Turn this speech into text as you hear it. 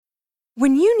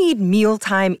When you need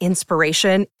mealtime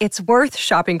inspiration, it's worth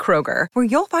shopping Kroger, where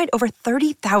you'll find over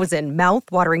 30,000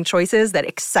 mouth-watering choices that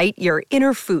excite your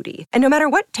inner foodie. And no matter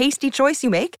what tasty choice you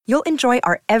make, you'll enjoy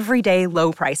our everyday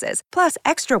low prices, plus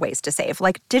extra ways to save,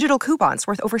 like digital coupons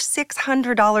worth over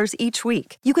 $600 each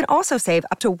week. You can also save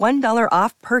up to $1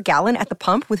 off per gallon at the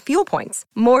pump with fuel points.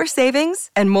 More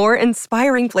savings and more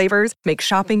inspiring flavors make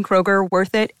shopping Kroger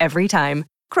worth it every time.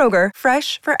 Kroger,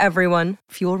 fresh for everyone.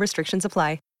 Fuel restrictions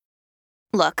apply.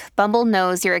 Look, Bumble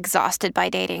knows you're exhausted by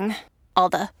dating. All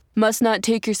the must not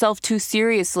take yourself too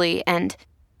seriously and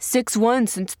 6'1"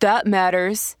 since that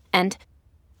matters. And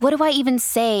what do I even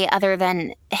say other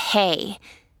than hey?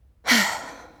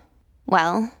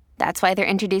 Well, that's why they're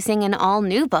introducing an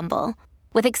all-new Bumble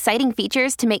with exciting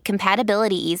features to make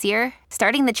compatibility easier,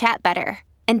 starting the chat better,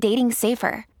 and dating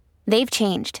safer. They've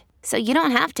changed, so you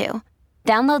don't have to.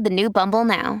 Download the new Bumble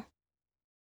now.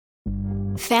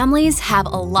 Families have a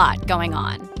lot going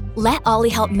on. Let Ollie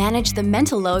help manage the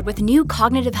mental load with new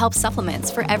cognitive help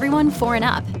supplements for everyone 4 and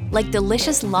up, like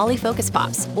delicious Lolly Focus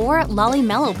Pops or Lolly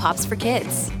Mellow Pops for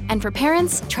kids. And for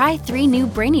parents, try 3 new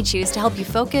Brainy Chews to help you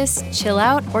focus, chill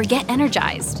out, or get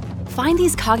energized. Find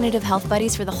these cognitive health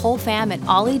buddies for the whole fam at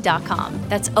ollie.com.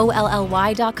 That's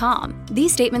OLLY.com.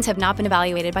 These statements have not been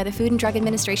evaluated by the Food and Drug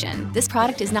Administration. This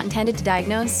product is not intended to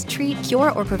diagnose, treat,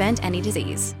 cure, or prevent any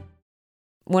disease.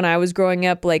 When I was growing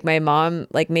up, like my mom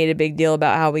like made a big deal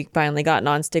about how we finally got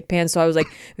nonstick pans. So I was like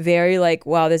very like,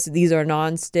 wow, these are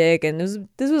nonstick. And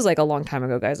this was like a long time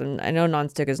ago, guys. And I know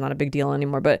nonstick is not a big deal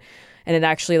anymore, and it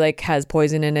actually like has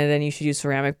poison in it and you should use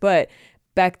ceramic. But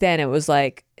back then it was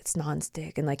like, it's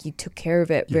nonstick and like you took care of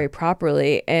it very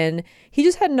properly. And he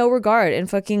just had no regard and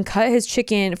fucking cut his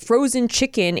frozen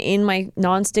chicken in my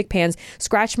nonstick pans,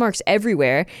 scratch marks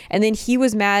everywhere. And then he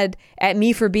was mad at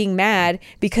me for being mad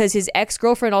because his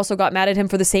ex-girlfriend also got mad at him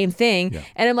for the same thing. Yeah.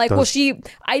 And I'm like,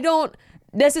 I don't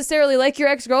necessarily like your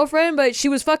ex-girlfriend, but she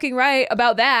was fucking right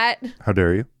about that. How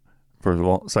dare you? First of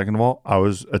all. Second of all, I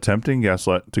was attempting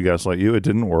to gaslight you. It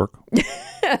didn't work.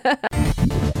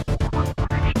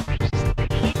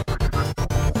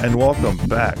 And welcome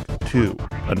back to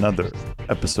another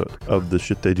episode of the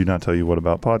Shit They Do Not Tell You What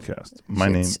About podcast.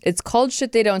 It's called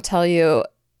Shit They Don't Tell You.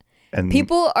 And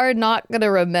people are not going to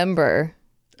remember.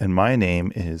 And my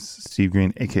name is Steve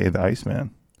Green, a.k.a. the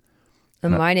Iceman.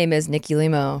 And my name is Nikki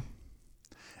Limo,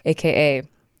 a.k.a.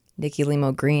 Nikki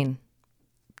Limo Green.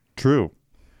 True.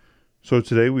 So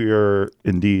today we are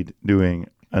indeed doing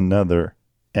another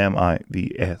Am I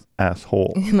the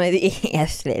Asshole? Am I the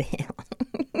asshole?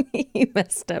 You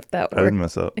messed up that word. I didn't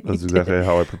mess up. That's exactly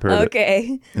how I prepared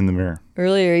it in the mirror.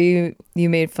 Earlier, you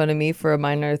made fun of me for a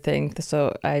minor thing,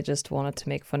 so I just wanted to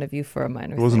make fun of you for a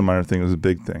minor thing. It wasn't a minor thing. It was a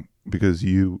big thing because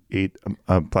you ate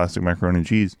a plastic macaroni and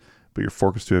cheese, but your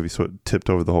fork was too heavy, so it tipped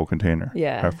over the whole container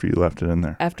after you left it in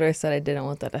there. After I said I didn't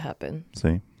want that to happen.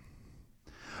 See?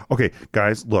 Okay,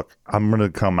 guys, look, I'm going to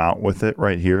come out with it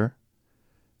right here.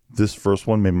 This first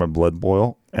one made my blood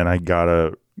boil, and I got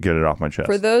to get it off my chest.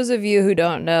 For those of you who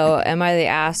don't know, Am I the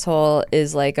Asshole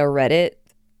is like a Reddit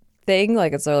thing.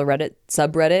 Like it's a Reddit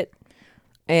subreddit.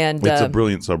 And it's a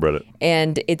brilliant subreddit.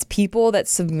 And it's people that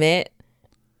submit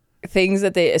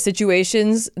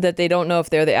situations that they don't know if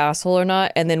they're the asshole or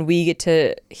not. And then we get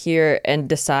to hear and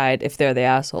decide if they're the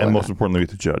asshole and most importantly, we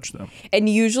get to judge them. And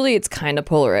usually it's kind of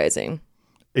polarizing.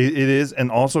 It is. And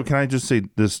also, can I just say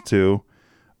this too?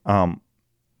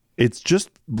 It's just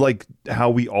like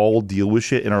how we all deal with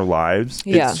shit in our lives.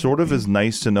 Yeah. It sort of is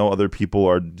nice to know other people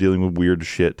are dealing with weird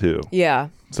shit too. Yeah.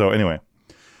 So anyway,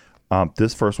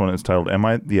 this first one is titled, Am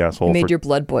I the Asshole? It made your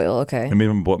blood boil. Okay. It made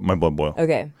my blood boil.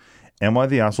 Okay. Am I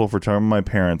the asshole for telling my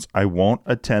parents I won't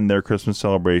attend their Christmas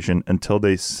celebration until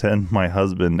they send my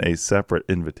husband a separate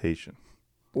invitation?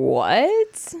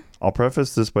 What? I'll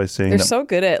preface this by saying they're so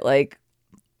good at like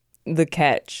the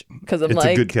catch because it's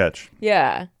a good catch.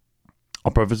 Yeah.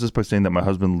 I'll preface this by saying that my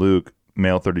husband, Luke,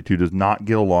 male 32, does not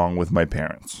get along with my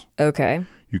parents. Okay.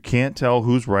 You can't tell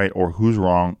who's right or who's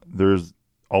wrong. There's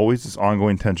always this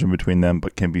ongoing tension between them,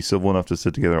 but can be civil enough to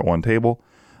sit together at one table.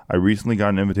 I recently got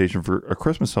an invitation for a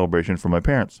Christmas celebration from my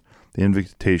parents. The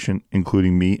invitation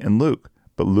including me and Luke.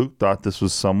 But Luke thought this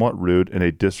was somewhat rude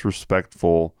and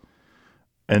disrespectful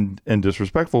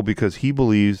because he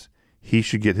believes he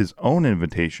should get his own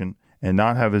invitation and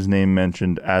not have his name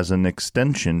mentioned as an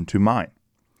extension to mine.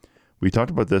 We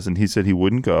talked about this, and he said he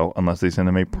wouldn't go unless they sent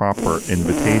him a proper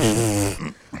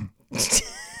invitation.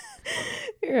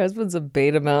 Your husband's a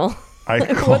beta male. What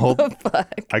the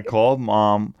fuck? I called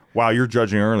mom. Wow, you're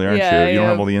judging early, aren't you? You don't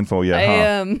have all the info yet, huh? I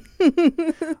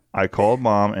am. I called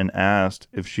mom and asked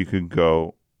if she could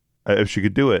go, if she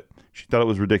could do it. She thought it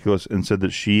was ridiculous and said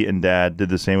that she and dad did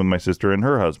the same with my sister and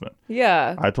her husband.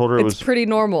 Yeah. I told her it's pretty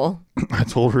normal. I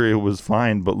told her it was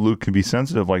fine, but Luke can be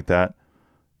sensitive like that.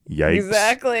 Yikes.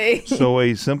 Exactly. So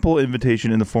a simple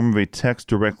invitation in the form of a text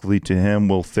directly to him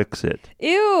will fix it.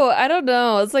 Ew, I don't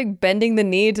know. It's like bending the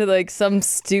knee to like some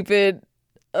stupid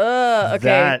okay.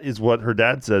 That is what her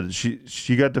dad said.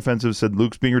 She got defensive, said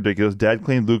Luke's being ridiculous. Dad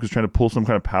claimed Luke was trying to pull some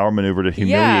kind of power maneuver to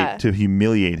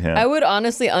humiliate him. I would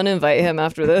honestly uninvite him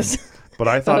after this. But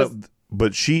I thought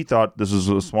but she thought this was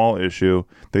a small issue.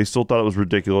 They still thought it was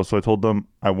ridiculous. So I told them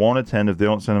I won't attend if they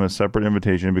don't send him a separate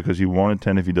invitation because he won't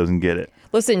attend if he doesn't get it.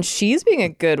 Listen, she's being a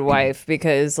good wife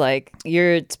because like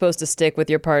you're supposed to stick with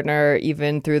your partner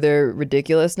even through their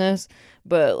ridiculousness.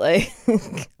 But like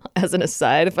as an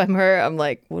aside, if I'm her, I'm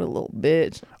like, what a little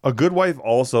bitch. A good wife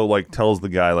also like tells the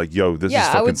guy like, yo, this is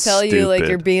fucking I would tell stupid. you like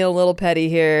you're being a little petty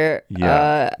here.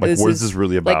 Yeah. Like what is this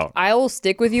really about? Like I will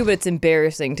stick with you, but it's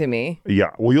embarrassing to me. Yeah.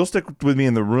 Well, you'll stick with me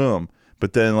in the room,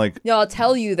 but then like no, I'll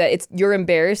tell you that you're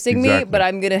embarrassing me, but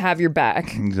I'm gonna have your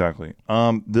back. Exactly.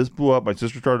 This blew up. My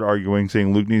sister started arguing,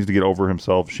 saying Luke needs to get over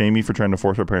himself. Shame me for trying to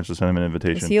force our parents to send him an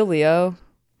invitation. Is he a Leo?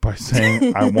 By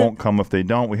saying I won't come if they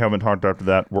don't. We haven't talked after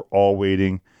that. We're all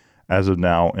waiting as of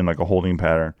now in like a holding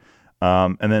pattern.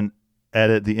 And then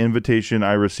edit, the invitation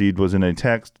I received was in a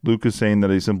text. Luke is saying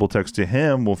that a simple text to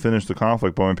him will finish the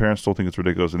conflict, but my parents still think it's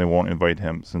ridiculous and they won't invite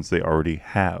him since they already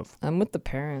have. I'm with the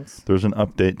parents. There's an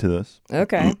update to this.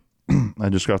 Okay. I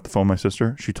just got the phone my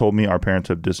sister. She told me our parents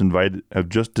have just disinvited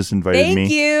me. Thank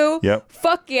you. Yep.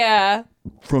 Fuck yeah.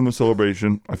 From the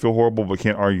celebration. I feel horrible but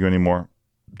can't argue anymore.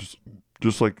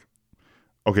 Just like,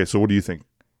 okay, so what do you think?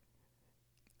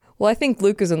 Well, I think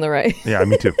Luke is in the right. Yeah,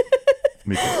 me too.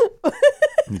 Me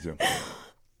too.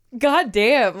 God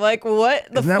damn. Like,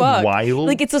 what the Isn't fuck? that wild?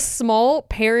 Like, it's a small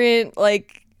parent,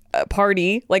 like,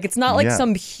 party. Like, it's not like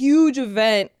some huge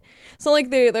event. It's not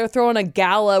like they're throwing a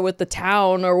gala with the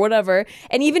town or whatever.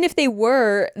 And even if they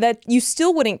were, that you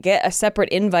still wouldn't get a separate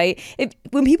invite.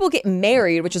 When people get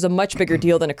married, which is a much bigger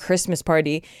deal than a Christmas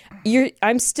party,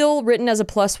 I'm still written as a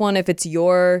 +1 if it's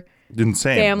your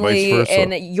family, vice versa.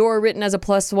 and you're written as a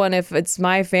 +1 if it's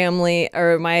my family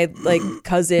or my like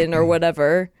cousin or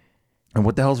whatever. And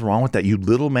what the hell's wrong with that, you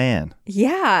little man?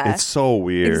 Yeah. It's so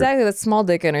weird. Exactly. That's small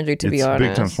dick energy, to be honest. It's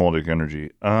big time small dick energy.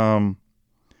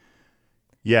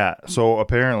 Yeah, so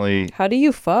apparently... How do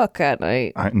you fuck at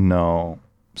night? I know.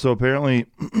 So apparently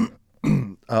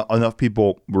enough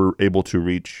people were able to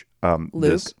reach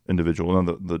this individual,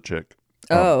 no, the chick.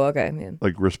 Okay. Yeah.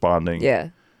 Like responding Yeah.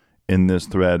 in this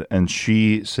thread. And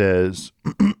she says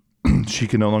she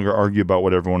can no longer argue about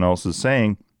what everyone else is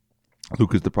saying.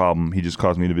 Luke is the problem. He just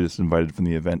caused me to be disinvited from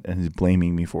the event and he's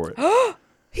blaming me for it.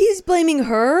 He's blaming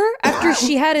her after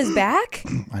she had his back?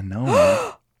 I know,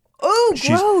 man. Oh,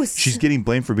 gross. She's getting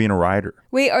blamed for being a rider.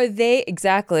 Wait, are they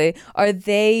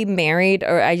married?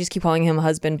 Or I just keep calling him a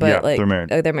husband, but Yeah, like they're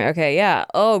married. Oh, they're married. Okay, yeah.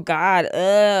 Oh God.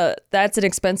 That's an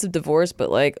expensive divorce,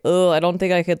 but like, I don't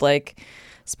think I could like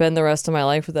spend the rest of my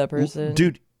life with that person.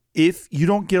 Dude, if you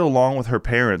don't get along with her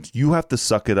parents, you have to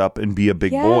suck it up and be a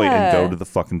big boy and go to the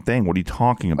fucking thing. What are you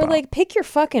talking about? Or like pick your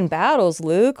fucking battles,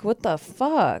 Luke. What the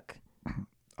fuck?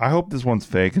 I hope this one's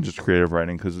fake and just creative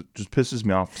writing because it just pisses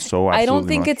me off so absolutely I don't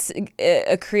think much.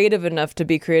 it's creative enough to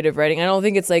be creative writing. I don't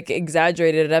think it's like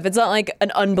exaggerated enough. It's not like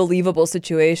an unbelievable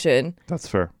situation. That's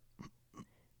fair.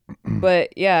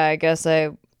 But yeah, I guess I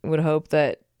would hope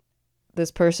that this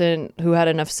person who had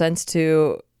enough sense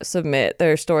to submit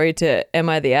their story to Am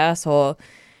I the Asshole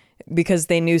because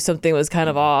they knew something was kind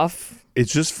of off.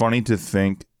 It's just funny to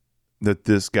think that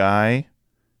this guy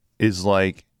is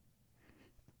like,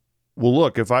 well,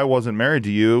 look, if I wasn't married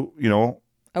to you, you know,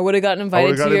 I would have gotten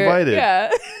invited to your... invited.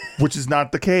 Yeah. Which is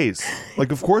not the case.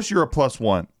 Like, of course you're a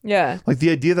 +1. Yeah. Like,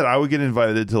 the idea that I would get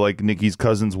invited to, like, Nikki's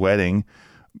cousin's wedding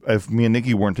if me and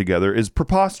Nikki weren't together is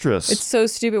preposterous. It's so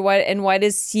stupid. Why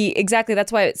does he... Exactly.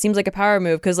 That's why it seems like a power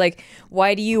move. Because, like,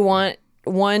 why do you want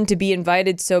one to be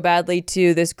invited so badly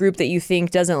to this group that you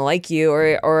think doesn't like you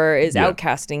or is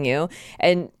outcasting you?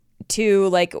 And two,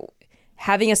 like...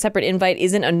 having a separate invite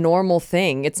isn't a normal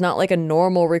thing. It's not like a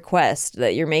normal request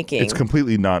that you're making. It's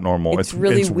completely not normal. It's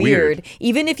really weird.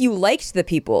 Even if you liked the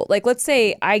people, like let's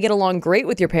say I get along great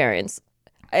with your parents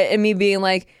and me being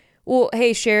like, well,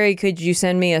 hey, Sherry, could you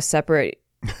send me a separate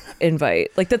invite?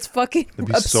 Like that's fucking It'd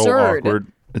be absurd. so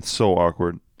awkward. It's so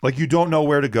awkward. Like you don't know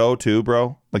where to go too,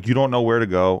 bro. Like you don't know where to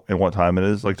go and what time it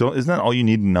is. Like isn't that all you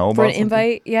need to know for about an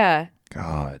invite? Yeah.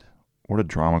 God. What a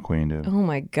drama queen, dude. Oh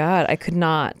my God. I could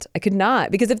not.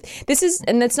 Because if this is,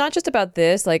 and it's not just about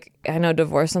this, like, I know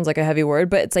divorce sounds like a heavy word,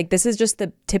 but it's like, this is just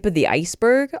the tip of the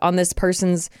iceberg on this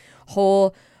person's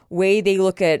whole way they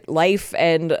look at life,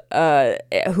 and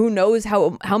who knows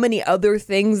how many other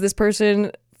things this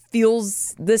person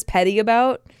feels this petty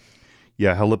about.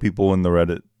 Yeah, hella people in the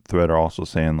Reddit thread are also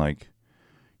saying, like,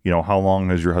 you know, how long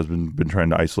has your husband been trying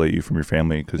to isolate you from your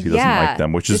family because he doesn't like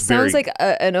them? Which is sounds like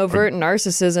an overt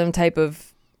narcissism type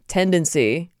of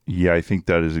tendency. Yeah, I think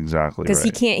that is exactly right.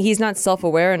 Because he's not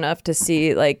self-aware enough to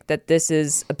see like that this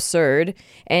is absurd.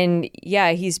 And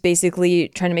yeah, he's basically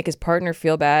trying to make his partner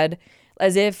feel bad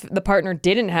as if the partner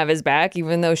didn't have his back,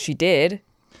 even though she did.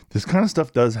 This kind of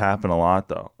stuff does happen a lot,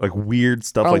 though. Like weird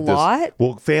stuff like this. A lot?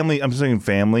 Well, I'm saying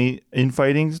family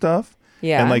infighting stuff.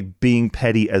 Yeah. And like being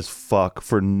petty as fuck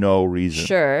for no reason.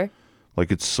 Sure.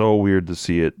 Like it's so weird to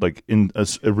see it like in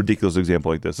a ridiculous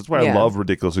example like this. That's why I love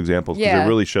ridiculous examples because they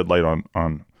really shed light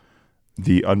on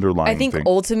the underlying I think thing.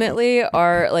 Ultimately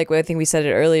I think we said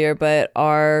it earlier, but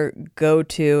our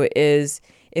go-to is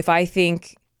if I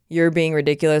think you're being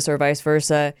ridiculous or vice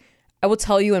versa, I will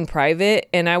tell you in private,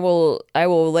 and I will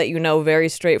let you know very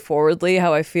straightforwardly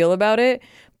how I feel about it,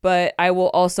 but I will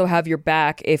also have your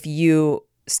back if you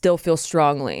still feel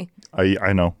strongly.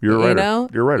 I know. You're a writer. You know?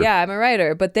 You're a writer. Yeah, I'm a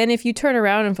writer. But then if you turn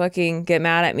around and fucking get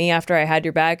mad at me after I had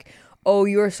your back, oh,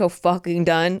 you're so fucking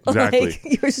done. Exactly.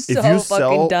 Like, you're so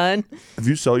fucking done. If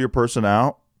you sell your person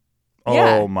out,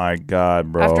 oh my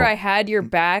God, bro. After I had your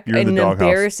back in an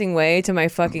embarrassing way to my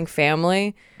fucking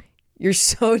family, you're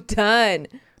so done.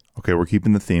 Okay, we're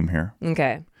keeping the theme here.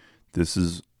 Okay. This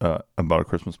is about a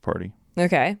Christmas party.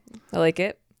 Okay. I like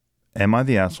it. Am I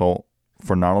the asshole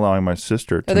for not allowing my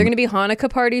sister to... Are there going to be Hanukkah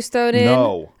parties thrown in?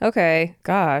 No. Okay.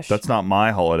 Gosh. That's not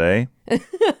my holiday.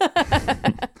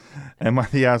 Am I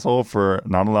the asshole for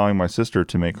not allowing my sister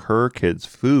to make her kids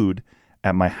food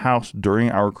at my house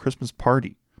during our Christmas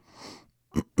party?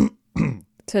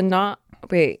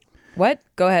 Wait, what?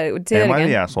 Go ahead. Say that again. Am I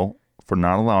the asshole for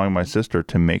not allowing my sister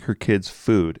to make her kids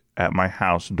food at my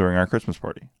house during our Christmas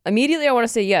party? Immediately I want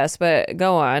to say yes, but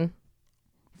go on.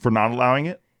 For not allowing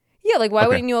it? Yeah, like why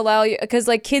wouldn't you allow you? Because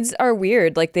like kids are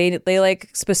weird. Like they like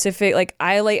specific. Like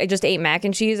I just ate mac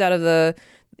and cheese out of the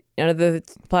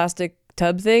plastic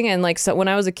tub thing, and like so when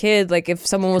I was a kid, like if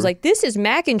someone was like, "This is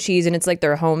mac and cheese," and it's like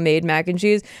their homemade mac and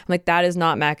cheese, I'm like, that is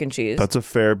not mac and cheese. That's a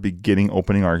fair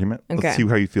opening argument. Okay. Let's see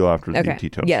how you feel after the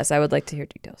details. Yes, I would like to hear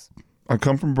details. I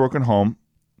come from a broken home.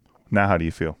 Now, how do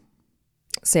you feel?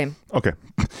 Same. Okay,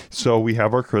 so we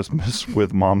have our Christmas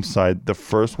with mom's side the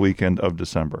first weekend of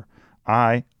December.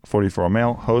 I, 44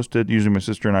 male, hosted. Usually my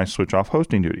sister and I switch off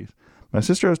hosting duties. My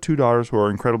sister has two daughters who are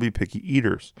incredibly picky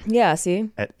eaters. Yeah, see?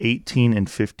 At 18 and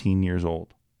 15 years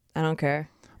old. I don't care.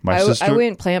 I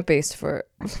went plant-based for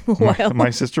a while. My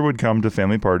sister would come to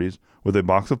family parties with a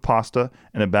box of pasta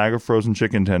and a bag of frozen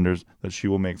chicken tenders that she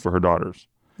will make for her daughters.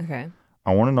 Okay.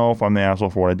 I want to know if I'm the asshole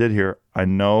for what I did here. I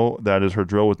know that is her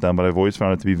drill with them, but I've always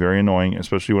found it to be very annoying,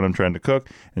 especially when I'm trying to cook,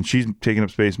 and she's taking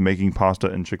up space making pasta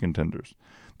and chicken tenders.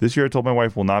 This year, I told my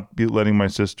wife we'll not be letting my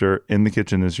sister in the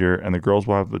kitchen this year, and the girls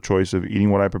will have the choice of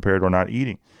eating what I prepared or not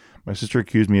eating. My sister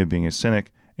accused me of being a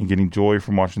cynic and getting joy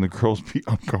from watching the girls be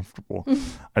uncomfortable.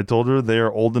 I told her they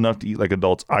are old enough to eat like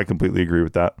adults. I completely agree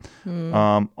with that.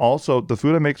 Also, the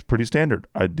food I make is pretty standard.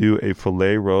 I do a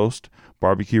filet roast,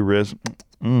 barbecue ribs,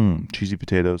 cheesy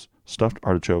potatoes, stuffed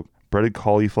artichoke, breaded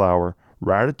cauliflower,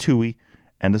 ratatouille,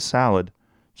 and a salad.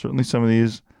 Certainly some of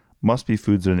these must be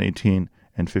foods that an 18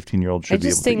 and 15-year-old should be able to eat.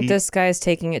 I just think this guy's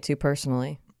taking it too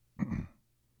personally.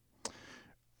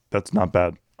 That's not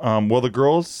bad. Well,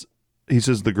 he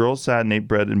says, the girls sat and ate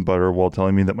bread and butter while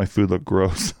telling me that my food looked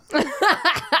gross.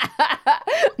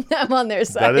 I'm on their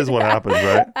side. That is what happens,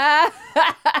 right?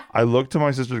 I looked to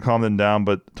my sister to calm them down,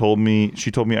 but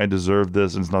she told me I deserved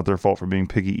this and it's not their fault for being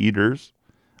picky eaters.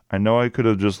 I know I could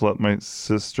have just let my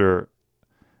sister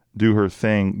do her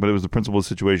thing, but it was the principal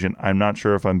situation. I'm not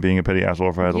sure if I'm being a petty asshole or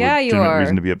if I had a legitimate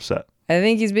reason to be upset. I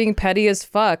think he's being petty as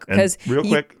fuck. Because real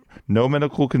quick, no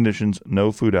medical conditions,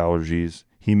 no food allergies.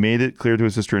 He made it clear to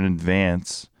his sister in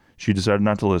advance. She decided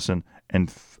not to listen, and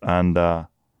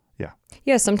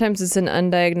yeah. Sometimes it's an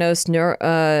undiagnosed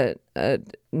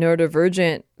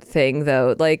neurodivergent thing,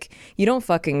 though. Like you don't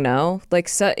fucking know. Like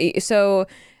so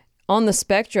on the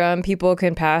spectrum, people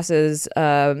can pass as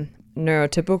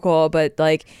neurotypical, but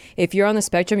like if you're on the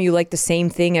spectrum, you like the same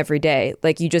thing every day.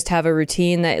 Like you just have a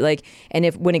routine that like, and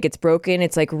if when it gets broken,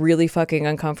 it's like really fucking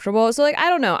uncomfortable. So like I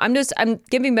don't know. I'm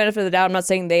giving benefit of the doubt. I'm not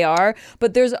saying they are,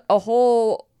 but there's a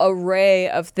whole array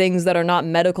of things that are not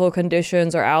medical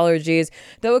conditions or allergies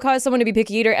that would cause someone to be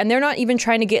picky eater, and they're not even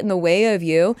trying to get in the way of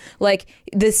you. Like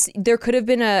this, there could have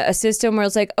been a system where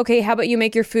it's like, okay, how about you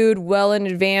make your food well in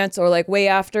advance, or like way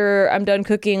after I'm done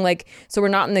cooking, like so we're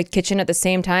not in the kitchen at the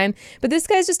same time. But this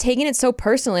guy's just taking it so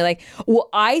personally, like, well,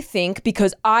 I think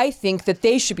because I think that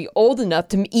they should be old enough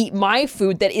to eat my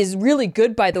food that is really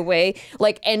good, by the way,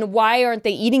 like, and why aren't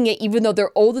they eating it even though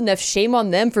they're old enough? Shame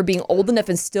on them for being old enough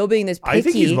and still being this picky. I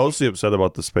think he's mostly upset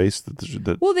about the space that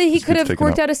he could have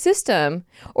worked out a system,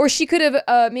 or she could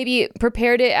have maybe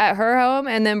prepared it at her home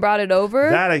and then brought it over.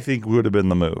 That I think would have been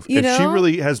the move. If she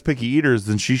really has picky eaters,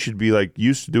 then she should be like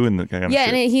used to doing that kind of shit.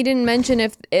 And he didn't mention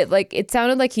if it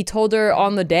sounded like he told her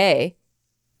on the day,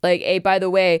 like, hey, by the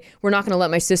way, we're not going to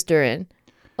let my sister in.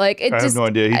 Like, I have no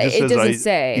idea. He doesn't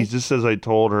say. He just says I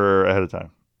told her ahead of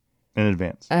time. In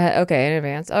advance. Okay, in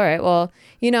advance. All right. Well,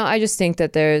 I just think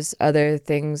that there's other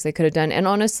things they could have done. And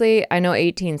honestly, I know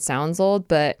 18 sounds old,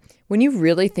 but when you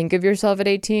really think of yourself at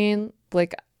 18,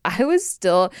 like, I was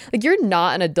still, like, you're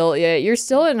not an adult yet. You're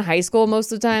still in high school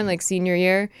most of the time, like senior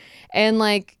year. And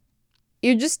like,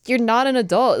 you're not an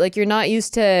adult. Like, you're not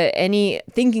used to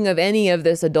thinking of any of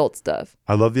this adult stuff.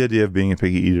 I love the idea of being a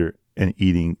picky eater and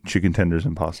eating chicken tenders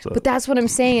and pasta. But that's what I'm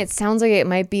saying. It sounds like it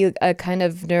might be a kind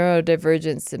of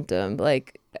neurodivergent symptom,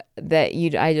 like that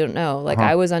I don't know. Like,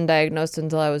 I was undiagnosed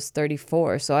until I was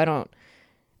 34, so I don't.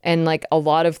 And like a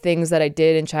lot of things that I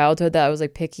did in childhood that I was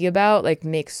like picky about, like,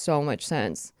 makes so much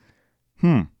sense.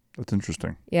 That's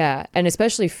interesting. Yeah, and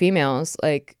especially females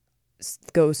like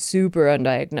go super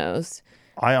undiagnosed.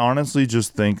 I honestly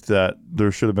just think that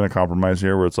there should have been a compromise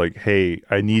here where it's like, hey,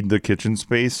 I need the kitchen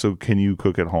space, so can you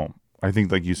cook at home? I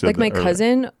think, like you said, like my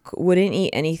cousin wouldn't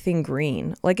eat anything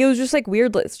green. Like, it was just like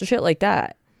weird shit like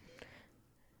that.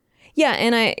 Yeah,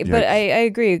 and I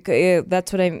agree.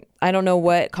 That's what I don't know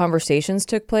what conversations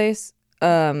took place.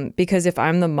 Because if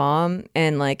I'm the mom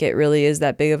and like it really is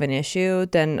that big of an issue,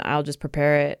 then I'll just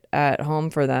prepare it at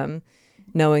home for them,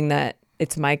 knowing that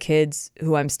it's my kids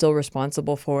who I'm still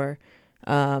responsible for,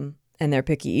 and they're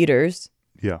picky eaters.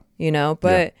 Yeah.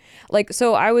 But like,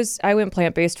 so I went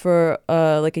plant-based for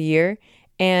like a year,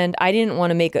 and I didn't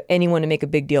want to make anyone to make a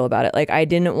big deal about it. Like, I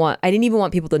didn't even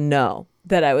want people to know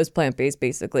that I was plant-based,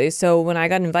 basically. So when I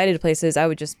got invited to places, I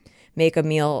would just make a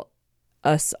meal,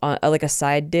 like a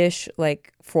side dish,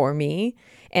 like for me.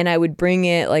 And I would bring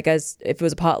it like as if it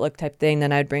was a potluck type thing,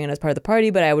 then I'd bring it as part of the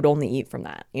party, but I would only eat from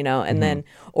that, and then,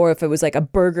 or if it was like a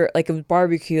burger, like it was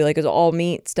barbecue, like it was all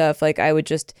meat stuff, like I would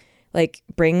just like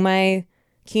bring my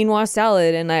quinoa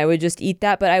salad and I would just eat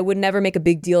that, but I would never make a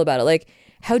big deal about it. Like,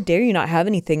 how dare you not have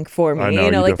anything for me?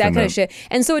 Like that kind of shit.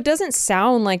 And so it doesn't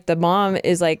sound like the mom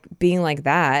is like being like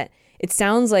that. It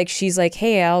sounds like she's like,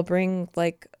 hey, I'll bring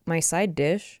like my side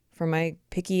dish for my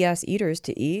picky ass eaters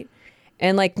to eat,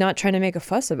 and like not trying to make a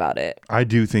fuss about it. I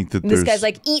do think that this guy's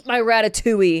like, eat my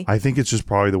ratatouille. I think it's just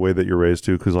probably the way that you're raised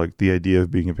too, because like the idea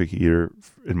of being a picky eater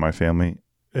in my family,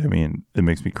 I mean, it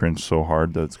makes me cringe so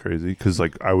hard that it's crazy, because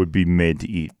like I would be made to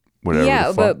eat whatever.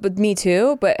 Yeah, but me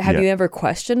too. But have you ever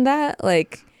questioned that?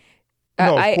 Like,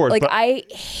 no, of course, I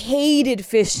hated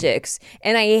fish sticks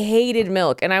and I hated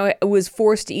milk, and I was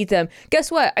forced to eat them. Guess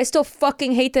what? I still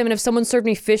fucking hate them. And if someone served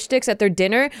me fish sticks at their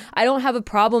dinner, I don't have a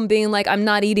problem being like, I'm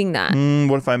not eating that.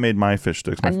 What if I made my fish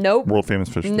sticks? Nope. World famous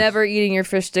fish sticks. Never eating your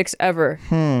fish sticks ever.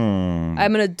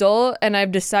 I'm an adult and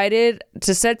I've decided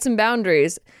to set some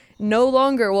boundaries. No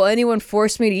longer will anyone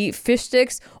force me to eat fish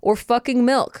sticks or fucking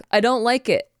milk. I don't like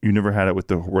it. You never had it with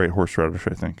the right horseradish,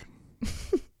 I think.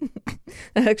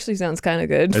 That actually sounds kind of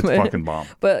good. It's fucking bomb.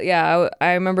 But yeah,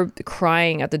 I remember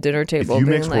crying at the dinner table. If you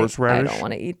being mix like, horseradish I don't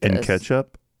want to eat this. and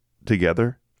ketchup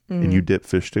together, and you dip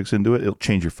fish sticks into it, it'll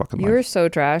change your fucking life. You're so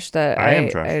trash that I am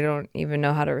trash. I don't even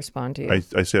know how to respond to you.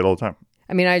 I say it all the time.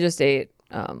 I mean, I just ate.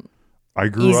 I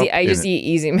grew up. I just eat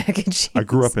easy mac and cheese. I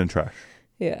grew up in trash.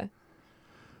 Yeah.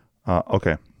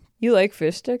 Okay. You like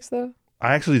fish sticks though?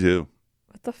 I actually do.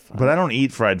 What the fuck? But I don't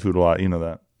eat fried food a lot. You know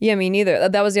that. Yeah, me neither.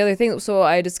 That was the other thing. So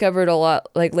I discovered a lot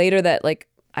like later that like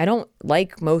I don't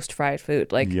like most fried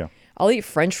food. Like I'll eat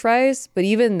French fries, but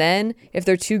even then, if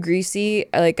they're too greasy,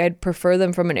 like I'd prefer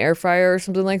them from an air fryer or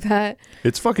something like that.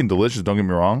 It's fucking delicious. Don't get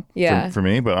me wrong. Yeah. For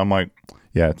me, but I'm like,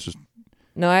 yeah, it's just.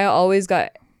 No, I always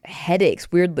got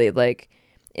headaches weirdly, like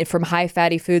from high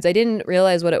fatty foods. I didn't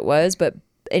realize what it was, but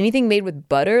anything made with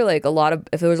butter, like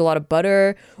if there was a lot of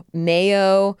butter,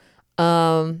 mayo,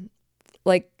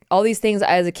 like all these things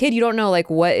as a kid, you don't know like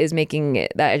what is making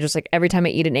it that. I just like every time I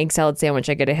eat an egg salad sandwich,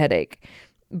 I get a headache.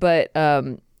 But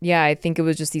yeah, I think it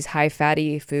was just these high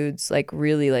fatty foods like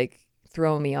really like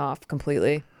throwing me off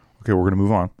completely. Okay, we're gonna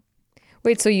move on.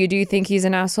 Wait, so do you think he's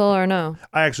an asshole or no?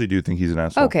 I actually do think he's an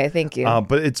asshole. Okay, thank you.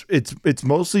 But it's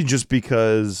mostly just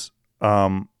because,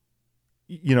 I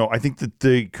think that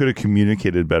they could have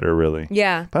communicated better, really.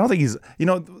 Yeah. But I don't think he's,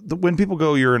 when people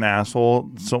go, you're an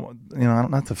asshole, so, I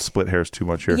don't have to split hairs too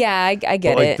much here. Yeah, I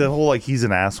get but, it. The whole, he's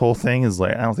an asshole thing is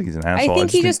I don't think he's an asshole. I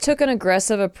think he just took an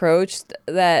aggressive approach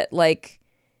that,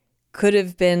 could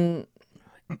have been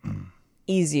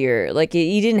easier.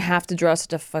 He didn't have to draw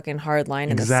such a fucking hard line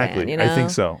in the sand, I think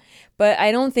so. But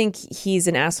I don't think he's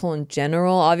an asshole in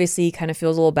general. Obviously, he kind of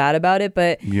feels a little bad about it,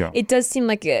 but it does seem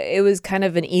like it was kind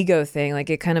of an ego thing.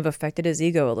 It kind of affected his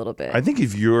ego a little bit. I think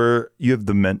if you have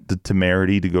the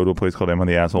temerity to go to a place called Am I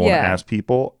the Asshole and ask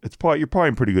people, you're probably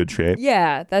in pretty good shape.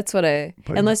 Yeah, that's what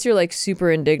unless you're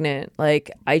super indignant, I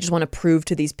just want to prove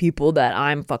to these people that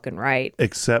I'm fucking right.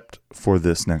 Except for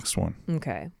this next one.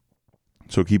 Okay.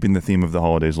 So keeping the theme of the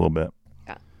holidays a little bit.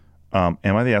 Yeah.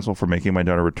 Am I the asshole for making my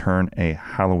daughter return a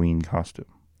Halloween costume?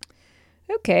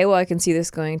 Okay, well, I can see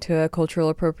this going to a cultural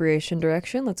appropriation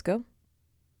direction. Let's go.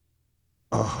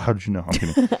 Oh, how did you know? I'm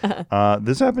kidding.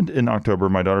 This happened in October.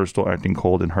 My daughter is still acting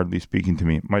cold and hardly speaking to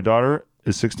me. My daughter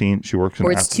is 16. She works in...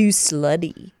 Or it's too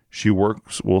slutty. She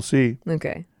works... We'll see.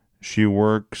 Okay. She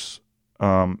works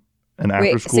an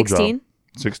after-school 16? job.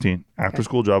 16.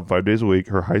 After-school job 5 days a week.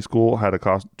 Her high school had a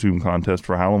costume contest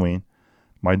for Halloween.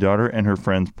 My daughter and her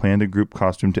friends planned a group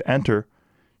costume to enter.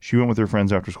 She went with her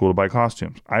friends after school to buy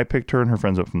costumes. I picked her and her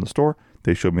friends up from the store.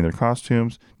 They showed me their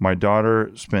costumes. My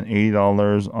daughter spent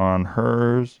 $80 on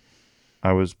hers.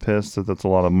 I was pissed that that's a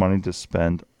lot of money to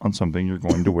spend on something you're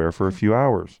going to wear for a few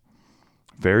hours.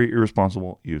 Very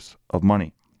irresponsible use of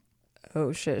money.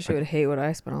 Oh, shit. She would hate what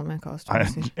I spent on my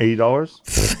costumes.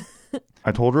 $80?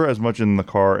 I told her as much in the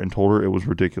car and told her it was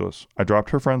ridiculous. I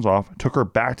dropped her friends off, took her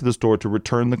back to the store to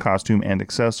return the costume and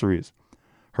accessories.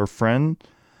 Her friends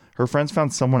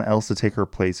found someone else to take her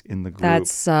place in the group. That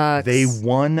sucks. They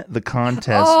won the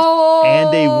contest and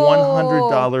a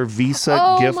 $100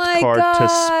 Visa gift card to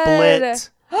split.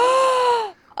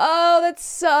 Oh, that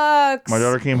sucks. My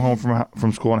daughter came home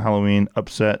from school on Halloween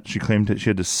upset. She claimed that she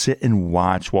had to sit and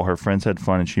watch while her friends had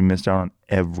fun and she missed out on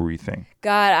everything.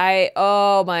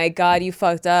 Oh my God, you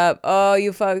fucked up. Oh,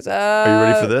 you fucked up. Are you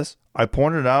ready for this? I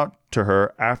pointed out to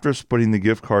her after splitting the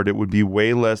gift card, it would be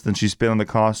way less than she spent on the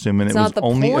costume and it was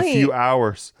only a few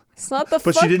hours. It's not the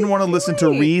But she didn't want to listen to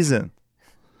reason.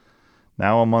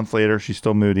 Now, a month later, she's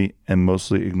still moody and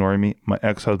mostly ignoring me. My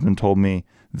ex-husband told me,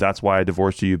 that's why I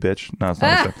divorced you, bitch. No, it's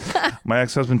not. My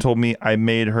ex-husband told me I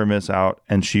made her miss out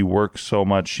and she worked so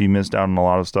much. She missed out on a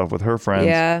lot of stuff with her friends.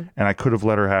 Yeah. And I could have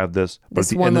let her have this. But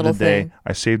at the end of the day,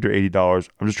 I saved her $80.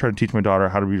 I'm just trying to teach my daughter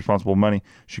how to be responsible with money.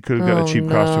 She could have got a cheap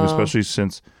costume, especially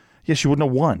since, she wouldn't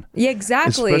have won. Yeah,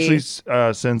 exactly.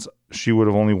 Especially since she would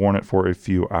have only worn it for a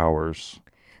few hours.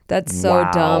 That's so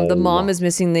dumb. The mom is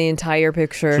missing the entire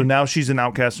picture. So now she's an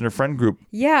outcast in her friend group.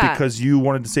 Yeah. Because you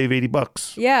wanted to save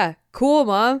 $80. Yeah. Cool,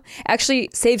 Mom. Actually,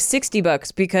 save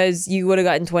 $60 because you would have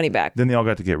gotten 20 back. Then they all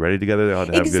got to get ready together. They all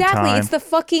had to have a good time. Exactly. It's the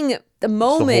fucking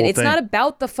moment. It's not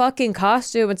about the fucking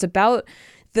costume. It's about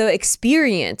the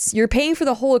experience. You're paying for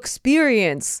the whole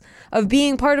experience of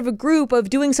being part of a group, of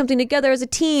doing something together as a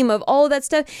team, of all of that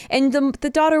stuff. And the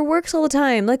daughter works all the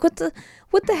time. What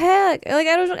the heck?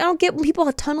 I don't get when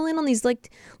people tunnel in on these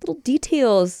little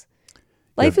details.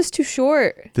 Life is too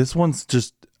short. This one's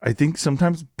just, I think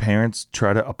sometimes parents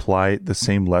try to apply the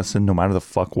same lesson no matter the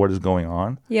fuck what is going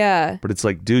on. Yeah. But it's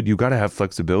dude, you got to have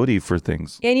flexibility for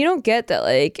things. And you don't get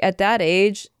that, at that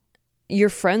age, your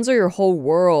friends are your whole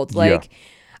world.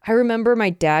 I remember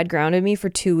my dad grounded me for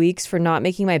 2 weeks for not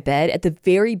making my bed at the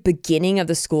very beginning of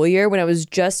the school year when I was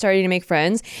just starting to make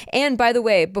friends. And by the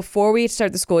way, before we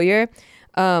start the school year,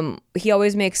 he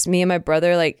always makes me and my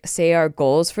brother say our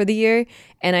goals for the year.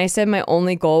 And I said my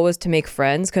only goal was to make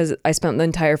friends because I spent the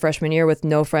entire freshman year with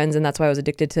no friends. And that's why I was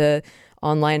addicted to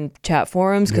online chat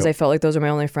forums because I felt like those are my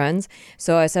only friends.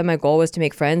 So I said my goal was to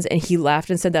make friends and he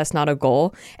laughed and said that's not a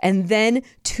goal. And then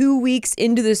 2 weeks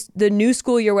into the new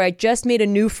school year where I just made a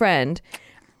new friend,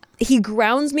 he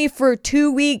grounds me for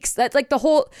 2 weeks. That's the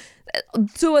whole...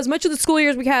 So as much of the school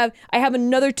year as we have, I have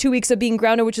another 2 weeks of being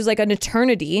grounded, which is an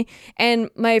eternity. And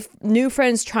my new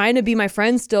friend's trying to be my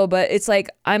friend still, but it's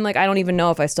I'm I don't even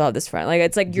know if I still have this friend.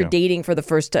 It's you're dating for the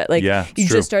first time. You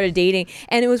just started dating.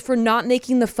 And it was for not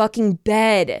making the fucking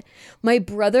bed. My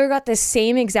brother got the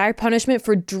same exact punishment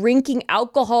for drinking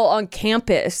alcohol on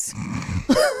campus.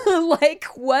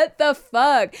 What the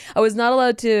fuck? I was not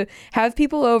allowed to have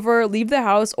people over, leave the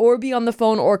house, or be on the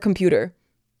phone or computer.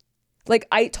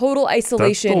 Total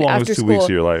isolation after school. That's the longest 2 weeks of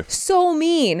your life. So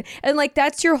mean. And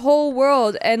that's your whole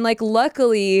world. And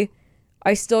luckily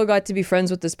I still got to be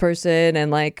friends with this person,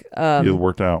 and like it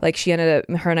worked out. Like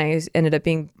her and I ended up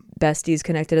being besties,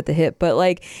 connected at the hip. But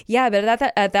like, yeah, but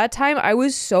at that time I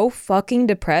was so fucking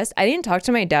depressed. I didn't talk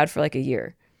to my dad for like a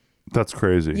year. That's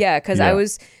crazy. Yeah, because I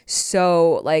was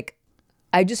so like,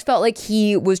 I just felt like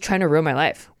he was trying to ruin my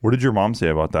life. What did your mom say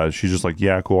about that? She's just like,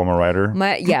 yeah, cool, I'm a writer.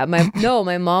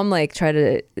 My mom like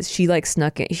she like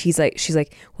snuck it. She's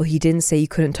like, well, he didn't say you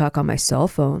couldn't talk on my cell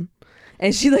phone.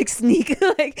 And she like sneak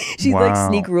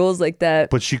rules like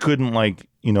that. But she couldn't like,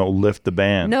 lift the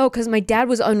ban. No, because my dad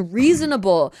was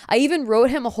unreasonable. I even wrote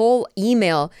him a whole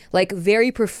email, like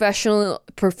very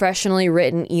professionally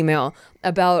written email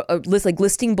about a list, like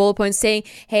listing bullet points saying,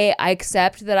 hey, I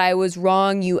accept that I was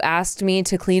wrong. You asked me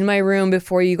to clean my room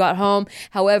before you got home.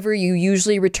 However, you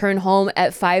usually return home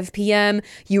at 5 p.m.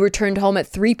 You returned home at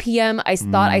 3 p.m. I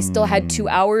thought I still had 2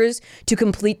 hours to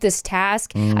complete this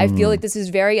task. I feel like this is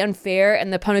very unfair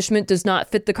and the punishment does not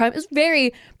fit the crime. It was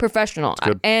very professional.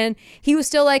 And he was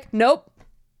still like, nope.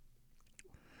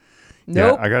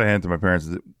 Yeah, I gotta hand it to my parents.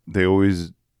 They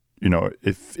always,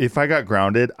 if I got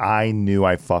grounded, I knew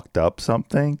I fucked up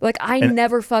something. Like I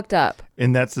never fucked up.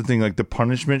 And that's the thing. Like the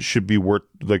punishment should be worth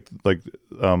like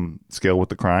scale with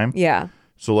the crime. Yeah.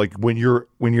 So like when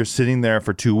you're sitting there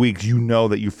for 2 weeks, you know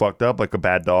that you fucked up like a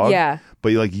bad dog. Yeah.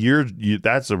 But like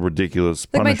that's a ridiculous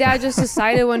punishment. Like my dad just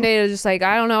decided one day to just like,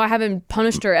 I don't know, I haven't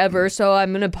punished her ever, so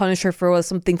I'm gonna punish her for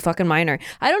something fucking minor.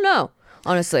 I don't know.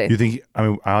 Honestly, you think? I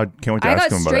mean, I can't wait to ask him about it. I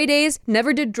got straight A's,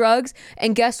 never did drugs,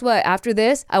 and guess what? After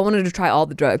this, I wanted to try all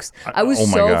the drugs. I was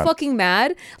fucking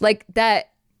mad, like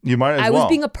that. You might as well. I was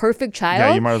being a perfect child.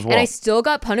 Yeah, you might as well. And I still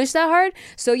got punished that hard.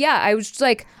 So yeah, I was just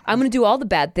like, I'm gonna do all the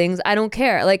bad things. I don't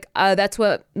care. Like that's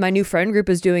what my new friend group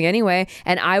is doing anyway.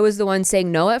 And I was the one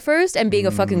saying no at first and being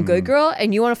a fucking good girl.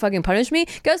 And you want to fucking punish me?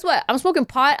 Guess what? I'm smoking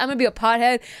pot. I'm gonna be a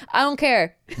pothead. I don't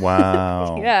care.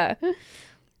 Wow. Yeah.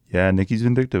 Yeah, Nikki's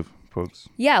vindictive. Folks.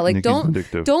 Yeah, like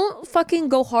don't fucking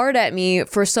go hard at me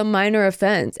for some minor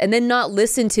offense and then not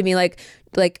listen to me like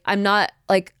I'm not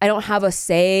like I don't have a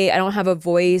say, I don't have a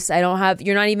voice,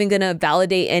 you're not even gonna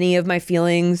validate any of my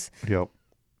feelings. Yep.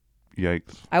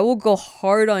 Yikes. I will go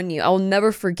hard on you. I will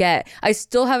never forget. I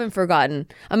still haven't forgotten.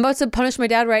 I'm about to punish my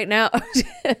dad right now.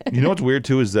 You know what's weird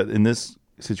too is that in this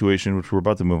situation, which we're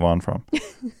about to move on from,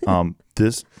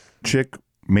 this chick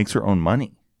makes her own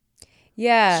money.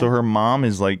 Yeah. So her mom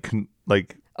is like.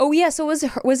 Oh yeah. So was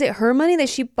it her money that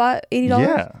she bought $80?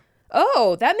 Yeah.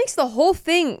 Oh, that makes the whole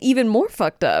thing even more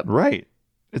fucked up. Right.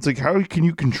 It's like, how can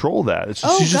you control that? It's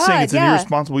just, she's just saying it's an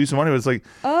irresponsible use of money. But it's like,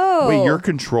 wait, you're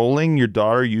controlling your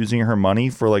daughter using her money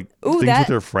for like things with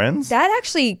her friends? That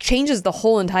actually changes the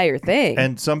whole entire thing.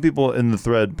 And some people in the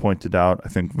thread pointed out, I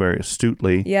think very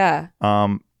astutely,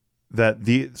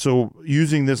 that so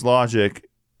using this logic,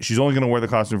 she's only going to wear the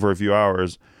costume for a few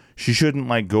hours. She shouldn't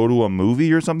like go to a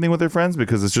movie or something with her friends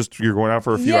because it's just you're going out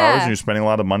for a few hours and you're spending a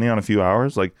lot of money on a few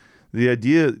hours. Like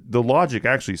the logic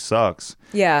actually sucks.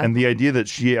 Yeah. And the idea that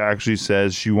she actually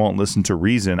says she won't listen to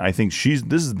reason, I think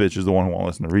this bitch is the one who won't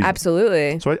listen to reason.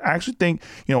 Absolutely. So I actually think,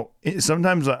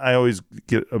 sometimes I always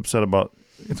get upset about,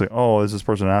 it's like, oh, is this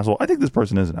person an asshole? I think this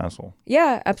person is an asshole.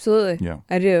 Yeah, absolutely. Yeah.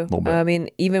 I do. A little bit. I mean,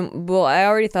 I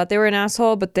already thought they were an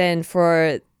asshole, but then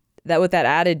for that, with that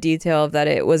added detail of that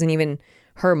it wasn't even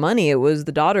her money, it was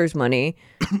the daughter's money.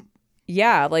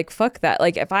 Yeah, like fuck that.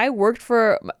 Like if I worked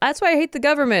that's why I hate the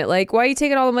government. Like why are you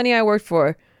taking all the money I worked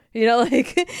for?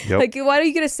 Like like why do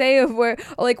you get a say of where,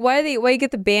 like why you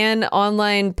get the ban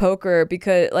online poker?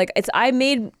 Because like it's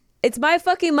my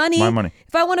fucking money. My money.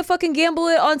 If I want to fucking gamble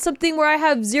it on something where I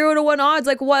have 0 to 1 odds,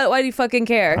 like why do you fucking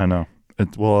care? I know.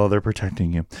 Well, they're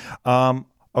protecting you.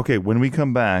 Okay, when we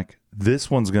come back,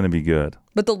 this one's going to be good.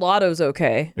 But the lotto's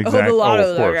okay. Exactly. Oh, the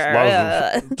lotto's of course.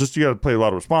 okay. Just you got to play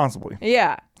lotto responsibly.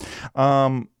 Yeah.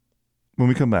 When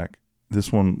we come back,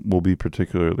 this one will be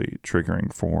particularly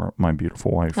triggering for my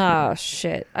beautiful wife. Oh,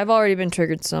 shit. I've already been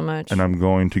triggered so much. And I'm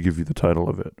going to give you the title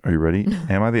of it. Are you ready?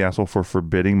 Am I the asshole for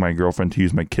forbidding my girlfriend to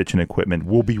use my kitchen equipment?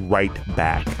 We'll be right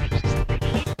back.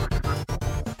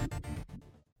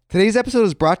 Today's episode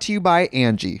is brought to you by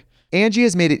Angie. Angie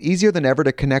has made it easier than ever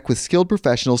to connect with skilled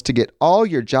professionals to get all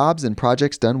your jobs and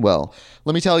projects done well.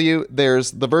 Let me tell you,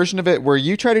 there's the version of it where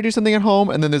you try to do something at home,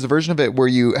 and then there's a version of it where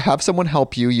you have someone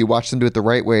help you, you watch them do it the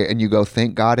right way, and you go,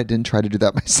 thank God I didn't try to do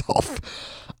that myself.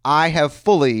 I have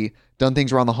fully done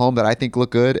things around the home that I think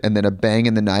look good, and then a bang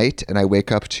in the night, and I wake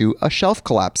up to a shelf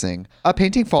collapsing, a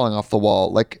painting falling off the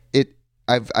wall. Like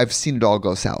I've seen it all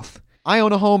go south. I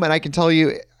own a home, and I can tell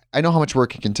you, I know how much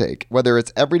work it can take. Whether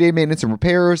it's everyday maintenance and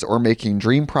repairs or making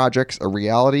dream projects a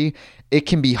reality, it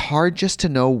can be hard just to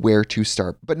know where to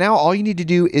start. But now all you need to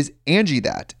do is Angie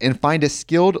that and find a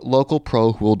skilled local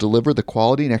pro who will deliver the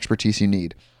quality and expertise you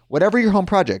need. Whatever your home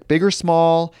project, big or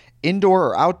small, indoor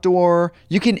or outdoor,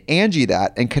 you can Angie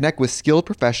that and connect with skilled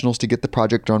professionals to get the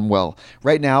project done well.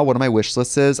 Right now, one of my wish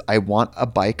lists is I want a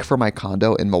bike for my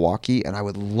condo in Milwaukee, and I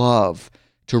would love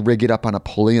to rig it up on a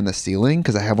pulley in the ceiling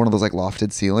because I have one of those like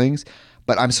lofted ceilings,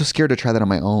 but I'm so scared to try that on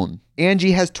my own.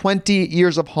 Angie has 20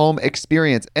 years of home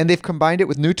experience, and they've combined it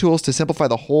with new tools to simplify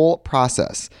the whole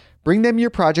process. Bring them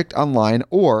your project online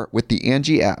or with the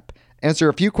Angie app. Answer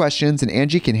a few questions and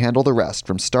Angie can handle the rest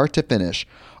from start to finish,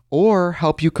 or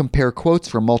help you compare quotes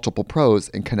from multiple pros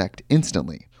and connect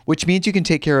instantly, which means you can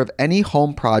take care of any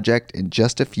home project in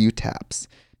just a few taps.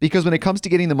 Because when it comes to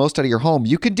getting the most out of your home,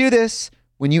 you can do this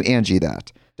when you Angie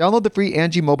that. Download the free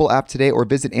Angie mobile app today or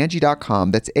visit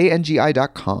Angie.com. That's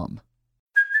ANGI.com.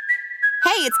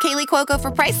 Hey, it's Kaylee Cuoco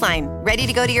for Priceline. Ready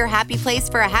to go to your happy place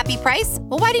for a happy price?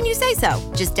 Well, why didn't you say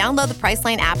so? Just download the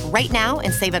Priceline app right now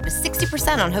and save up to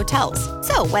 60% on hotels.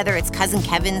 So whether it's Cousin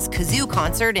Kevin's Kazoo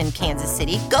Concert in Kansas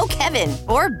City, go Kevin,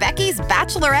 or Becky's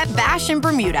Bachelorette Bash in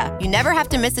Bermuda, you never have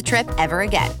to miss a trip ever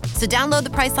again. So download the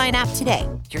Priceline app today.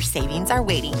 Your savings are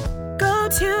waiting. Go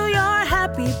to your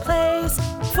happy place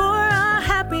for a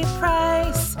happy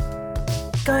price.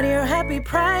 Go to your happy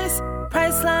price,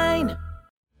 Priceline.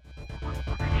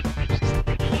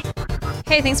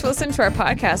 Hey, thanks for listening to our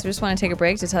podcast. We just want to take a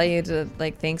break to tell you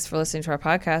thanks for listening to our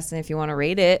podcast. And if you want to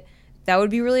rate it, that would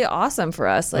be really awesome for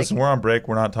us. Listen, we're on break.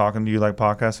 We're not talking to you like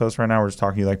podcast hosts right now. We're just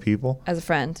talking to you like people. As a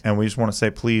friend. And we just want to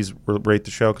say, please rate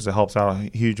the show because it helps out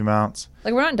huge amounts.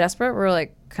 We're not desperate. We're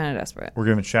kind of desperate. We're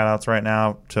giving shout outs right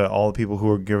now to all the people who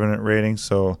are giving it ratings.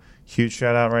 So huge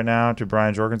shout out right now to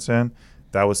Brian Jorgensen.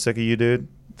 That was sick of you, dude.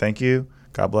 Thank you.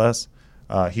 God bless.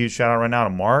 Huge shout out right now to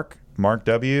Mark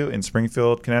W. in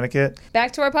Springfield, Connecticut.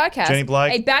 Back to our podcast. Jenny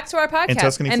Blake. Hey, back to our podcast. In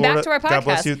Tuscany, and Florida. Back to our podcast. God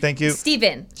bless you. Thank you.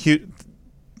 Steven.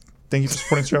 Thank you for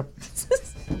supporting the show.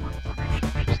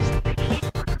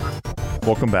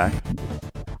 Welcome back.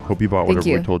 Hope you bought whatever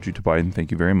we told you to buy, and thank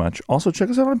you very much. Also, check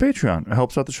us out on Patreon. It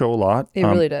helps out the show a lot. It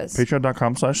really does.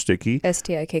 Patreon.com/sticky.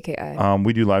 STIKKI.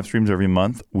 We do live streams every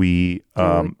month. We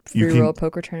free roll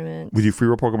poker tournaments. We do free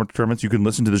roll poker tournaments. You can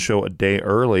listen to the show a day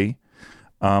early.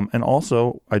 And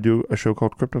also, I do a show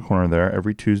called Crypto Corner there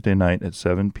every Tuesday night at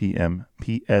 7 p.m.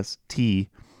 PST,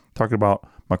 talking about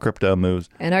my crypto moves.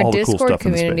 And our all the Discord cool stuff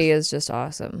community is just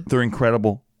awesome. They're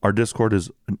incredible. Our Discord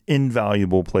is an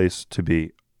invaluable place to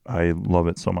be. I love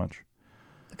it so much.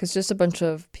 It's just a bunch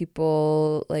of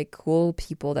people, cool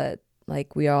people that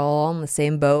we are all on the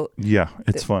same boat. Yeah,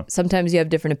 it's fun. Sometimes you have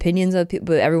different opinions of people,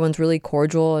 but everyone's really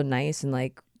cordial and nice and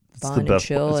fun and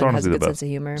chill and has a good sense of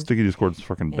humor. Sticky Discord is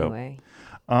fucking dope. Anyway.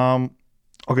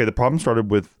 Okay, the problem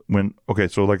started with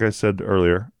so like I said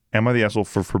earlier, am I the asshole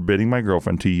for forbidding my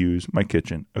girlfriend to use my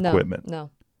kitchen equipment? No.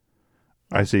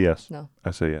 I say yes. No.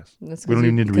 I say yes. That's we don't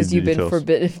even need to read the details. Because you've been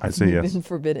forbidden. I say yes. You've been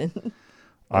forbidden.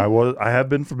 I have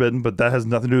been forbidden, but that has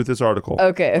nothing to do with this article.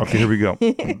 Okay, here we go.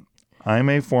 I'm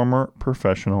a former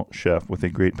professional chef with a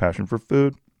great passion for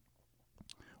food.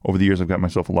 Over the years, I've got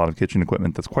myself a lot of kitchen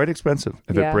equipment that's quite expensive.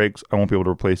 If it breaks, I won't be able to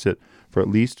replace it for at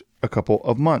least a couple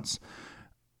of months.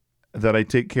 That I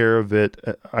take care of it.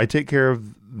 I take care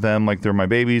of them like they're my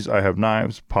babies. I have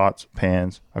knives, pots,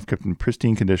 pans. I've kept in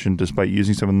pristine condition despite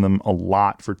using some of them a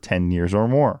lot for 10 years or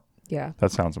more. Yeah.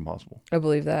 That sounds impossible. I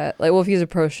believe that. if he's a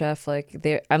pro chef,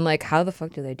 I'm how the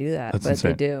fuck do they do that? That's but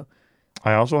insane. They do.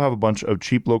 I also have a bunch of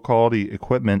cheap, low-quality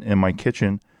equipment in my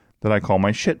kitchen that I call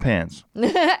my shit pans.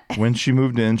 When she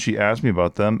moved in, she asked me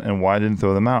about them and why I didn't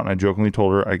throw them out. And I jokingly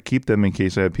told her I keep them in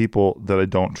case I have people that I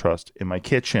don't trust in my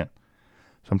kitchen.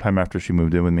 Sometime after she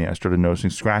moved in with me, I started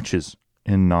noticing scratches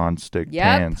in non-stick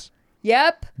pans.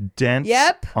 Yep. Dents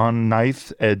on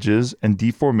knife edges and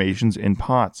deformations in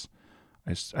pots.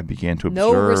 I began to observe.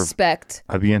 No respect.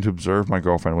 I began to observe my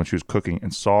girlfriend when she was cooking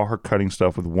and saw her cutting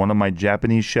stuff with one of my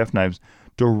Japanese chef knives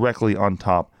directly on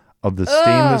top of the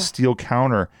stainless steel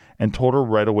counter and told her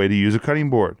right away to use a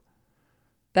cutting board.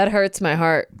 That hurts my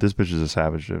heart. This bitch is a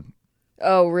savage, dude.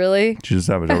 Oh, really? She's a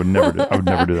savage. I would never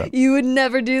do that. You would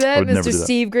never do that, Mr.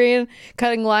 Steve Green?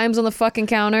 Cutting limes on the fucking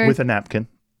counter? With a napkin.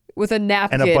 With a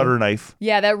napkin. And a butter knife.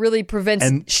 Yeah, that really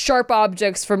prevents sharp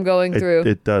objects from going through.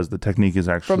 It does. The technique is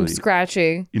actually... From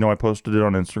scratching. I posted it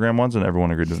on Instagram once and everyone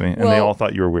agreed with me. And they all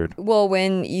thought you were weird. Well,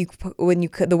 when you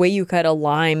cut, the way you cut a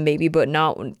lime, maybe, but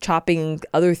not chopping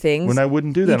other things. When I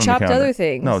wouldn't do that on the counter. You chopped other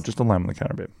things. No, just a lime on the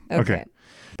counter, babe. Okay.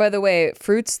 By the way,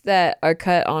 fruits that are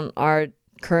cut on our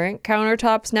current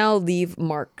countertops now leave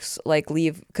marks,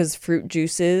 because fruit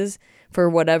juices, for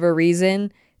whatever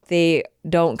reason, they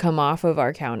don't come off of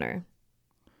our counter.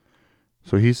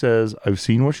 So he says, I've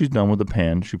seen what she's done with the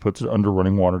pan. She puts it under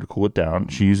running water to cool it down.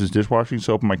 She uses dishwashing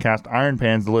soap in my cast iron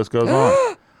pans. The list goes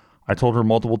on. I told her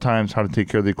multiple times how to take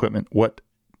care of the equipment, what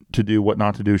to do, what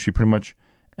not to do. She pretty much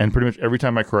every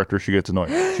time I correct her, she gets annoyed.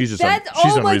 She's just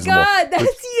she's oh my unreasonable. God,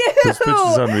 that's you. This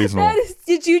bitch is unreasonable.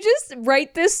 Did you just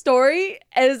write this story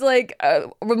as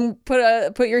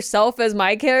put yourself as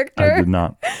my character? I did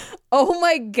not. Oh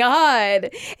my God.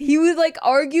 He would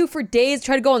argue for days,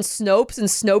 try to go on Snopes and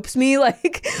Snopes me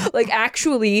like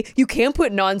actually you can't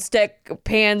put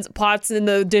nonstick pots in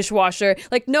the dishwasher.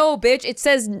 No, bitch, it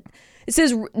says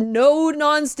no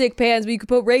nonstick pans, but you could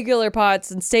put regular pots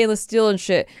and stainless steel and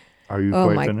shit. Are you Oh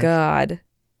quite my finished? God.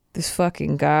 This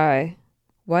fucking guy.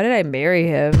 Why did I marry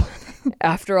him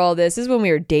after all this? This is when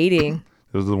we were dating.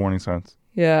 Those are the warning signs.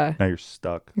 Yeah. Now you're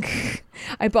stuck.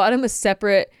 I bought him a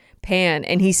separate pan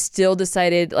and he still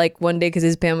decided one day because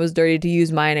his pan was dirty to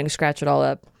use mine and scratch it all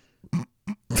up.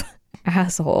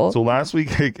 Asshole. So last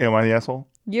week, am I the asshole?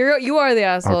 You are the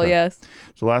asshole, Okay. yes.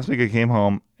 So last week I came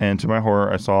home and to my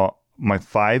horror, I saw my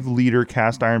 5-liter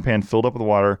cast iron pan filled up with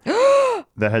water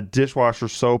that had dishwasher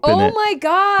soap in it. Oh my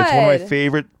God. It's one of my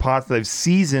favorite pots that I've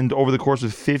seasoned over the course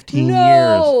of 15 No.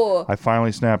 years. I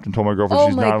finally snapped and told my girlfriend Oh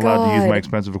she's my not allowed to use God. my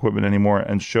expensive equipment anymore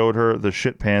and showed her the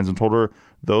shit pans and told her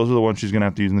those are the ones she's going to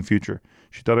have to use in the future.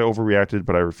 She thought I overreacted,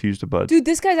 but I refused to budge. Dude,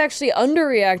 this guy's actually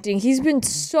underreacting. He's been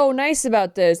so nice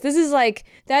about this. This is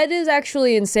that is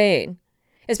actually insane.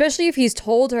 Especially if he's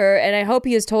told her, and I hope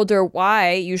he has told her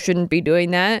why you shouldn't be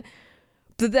doing that.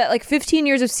 But that 15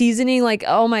 years of seasoning,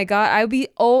 oh my God,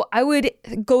 I would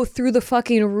go through the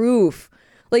fucking roof.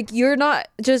 You're not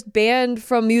just banned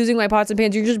from using my pots and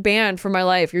pans. You're just banned from my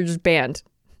life. You're just banned.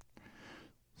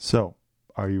 So,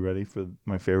 are you ready for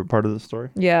my favorite part of the story?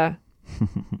 Yeah.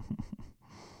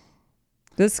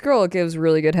 This girl gives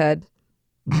really good head.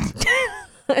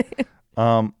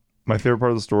 My favorite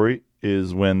part of the story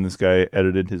is when this guy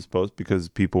edited his post because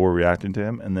people were reacting to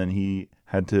him, and then he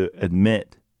had to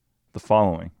admit the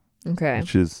following. Okay.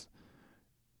 Which is,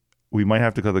 we might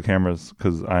have to cut the cameras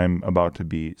because I'm about to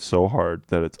be so hard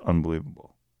that it's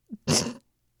unbelievable.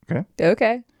 Okay?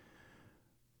 Okay.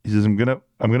 He says, I'm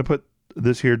gonna put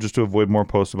this here just to avoid more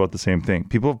posts about the same thing.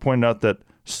 People have pointed out that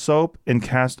soap in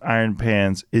cast iron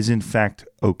pans is in fact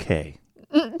okay.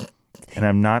 And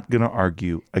I'm not gonna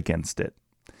argue against it.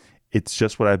 It's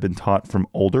just what I've been taught from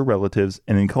older relatives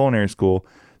and in culinary school,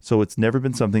 so it's never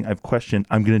been something I've questioned.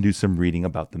 I'm going to do some reading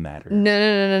about the matter.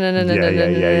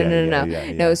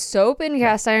 No, soap in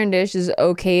cast iron dish is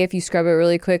okay if you scrub it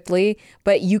really quickly,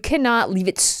 but you cannot leave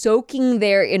it soaking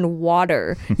there in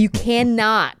water. You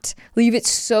cannot leave it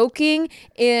soaking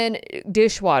in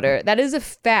dishwater. That is a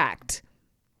fact.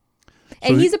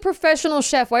 And he's a professional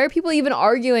chef. Why are people even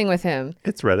arguing with him?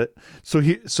 It's Reddit. So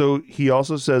he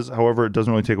also says, however, it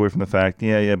doesn't really take away from the fact.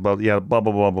 Blah blah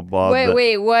blah blah blah.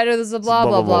 Wait. What is the blah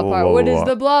blah blah part? What is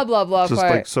the blah blah blah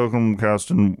part? Just soak them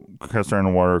cast iron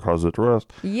in water causes it to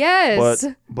rust. Yes.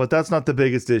 But that's not the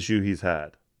biggest issue he's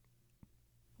had.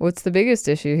 What's the biggest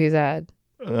issue he's had?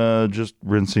 Just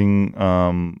rinsing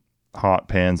hot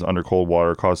pans under cold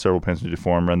water caused several pans to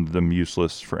deform, render them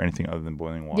useless for anything other than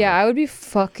boiling water. Yeah, I would be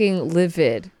fucking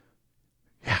livid.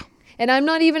 Yeah. And I'm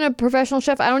not even a professional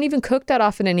chef. I don't even cook that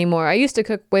often anymore. I used to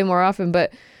cook way more often,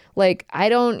 but I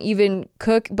don't even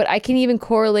cook. But I can even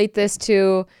correlate this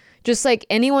to just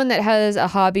anyone that has a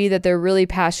hobby that they're really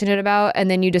passionate about,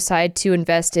 and then you decide to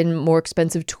invest in more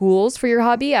expensive tools for your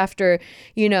hobby after,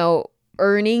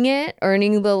 earning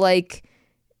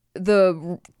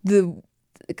the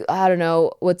I don't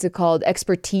know, what's it called,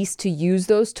 expertise to use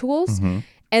those tools. Mm-hmm.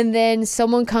 And then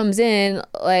someone comes in,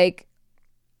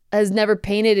 has never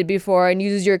painted it before and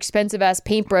uses your expensive ass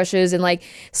paintbrushes and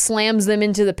slams them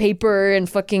into the paper and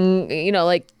fucking,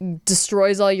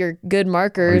 destroys all your good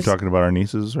markers. Are you talking about our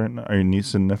nieces right now? Are your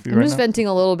niece and nephew right now? I'm just venting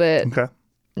a little bit. Okay.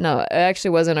 No, it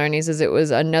actually wasn't our nieces. It was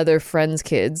another friend's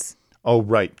kids. Oh,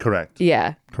 right. Correct.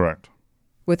 Yeah. Correct.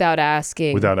 Without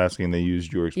asking, they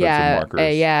used your expensive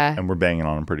markers. Yeah. And we're banging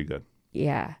on them pretty good.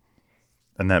 Yeah.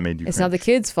 And that made you It's cringe. not the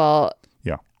kids' fault.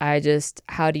 Yeah.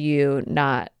 How do you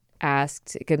not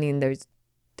ask? I mean, they're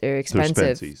expensive. They're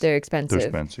expensive. They're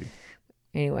expensive.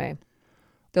 Anyway.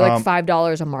 They're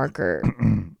 $5 a marker.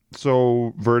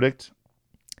 So, verdict?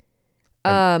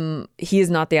 He is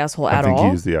not the asshole at all. I think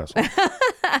he is the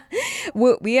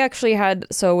asshole. We actually had,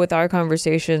 with our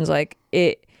conversations,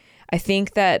 I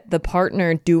think that the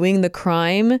partner doing the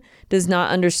crime does not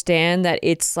understand that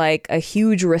it's a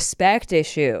huge respect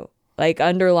issue. like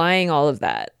underlying all of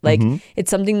that. Like it's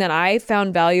something that I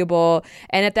found valuable.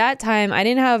 And at that time I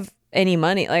didn't have any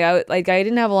money. I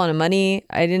didn't have a lot of money.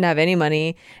 I didn't have any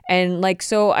money. And like,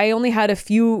 so I only had a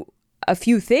few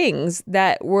things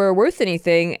that were worth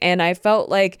anything. And I felt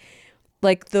like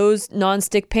those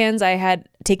nonstick pans I had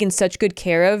taken such good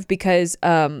care of because,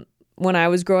 when I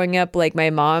was growing up, like my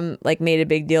mom like made a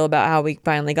big deal about how we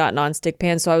finally got nonstick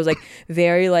pans. So I was like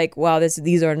very like, wow,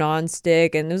 these are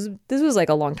nonstick. And this was like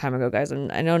a long time ago, guys.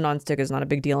 And I know nonstick is not a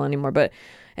big deal anymore,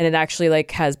 and it actually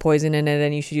like has poison in it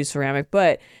and you should use ceramic.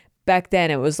 But back then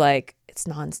it was like, it's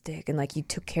nonstick and like you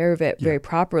took care of it very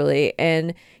properly.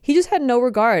 And he just had no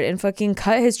regard and fucking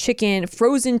cut his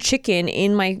frozen chicken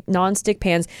in my nonstick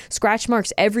pans, scratch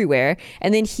marks everywhere.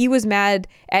 And then he was mad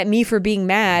at me for being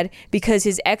mad because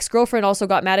his ex-girlfriend also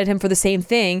got mad at him for the same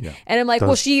thing. Yeah. And I'm like,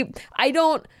 I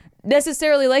don't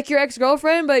necessarily like your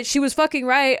ex-girlfriend, but she was fucking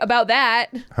right about that.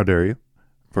 How dare you?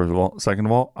 First of all. Second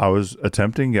of all, I was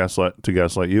attempting to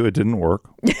gaslight you. It didn't work.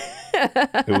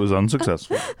 It was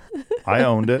unsuccessful. I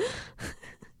owned it.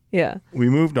 Yeah. We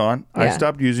moved on. Yeah. I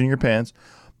stopped using your pants.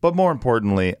 But more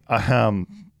importantly,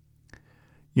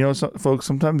 folks,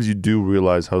 sometimes you do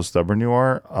realize how stubborn you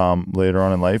are later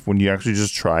on in life when you actually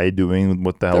just try doing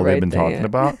what the hell they've been talking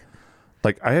about.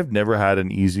 Like, I have never had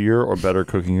an easier or better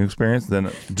cooking experience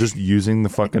than just using the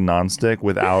fucking nonstick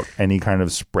without any kind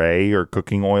of spray or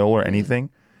cooking oil or anything.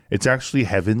 It's actually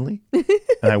heavenly.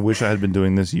 And I wish I had been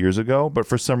doing this years ago. But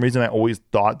for some reason, I always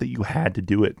thought that you had to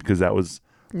do it because that was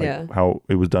how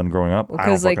it was done growing up.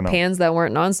 Because like pans that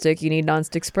weren't nonstick, you need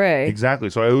nonstick spray. Exactly.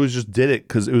 So I always just did it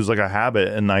because it was like a habit.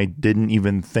 And I didn't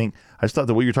even think. I just thought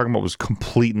that what you're talking about was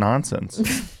complete nonsense.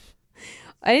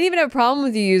 I didn't even have a problem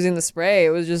with you using the spray.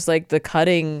 It was just like the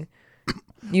cutting...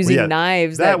 using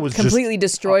knives that completely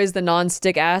destroys the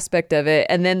nonstick aspect of it.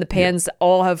 And then the pans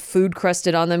all have food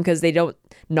crusted on them because they don't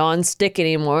non-stick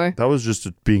anymore. That was just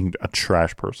being a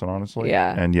trash person, honestly.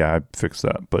 Yeah. And I fixed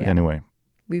that. But anyway,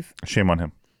 shame on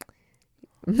him.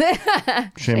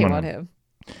 Shame on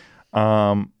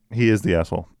him. He is the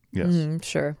asshole. Yes.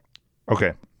 Sure.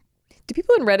 Okay. Do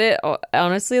people in Reddit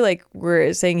honestly like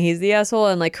were saying he's the asshole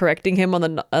and like correcting him on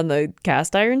the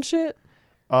cast iron shit?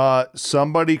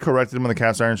 Somebody corrected him on the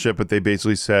cast iron shit, but they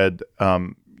basically said,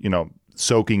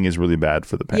 soaking is really bad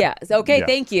for the pan. Yeah. Okay.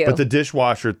 Thank you. But the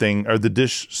dishwasher thing or the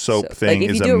dish soap thing is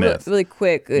a myth. If you do it really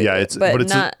quick. Yeah.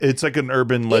 It's like an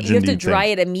urban legend. You have to dry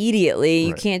it immediately. Right.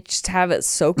 You can't just have it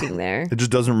soaking there. It just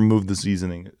doesn't remove the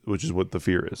seasoning, which is what the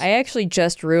fear is. I actually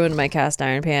just ruined my cast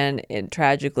iron pan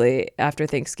tragically after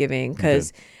Thanksgiving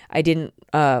because I didn't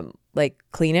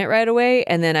clean it right away.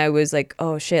 And then I was like,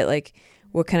 oh shit, like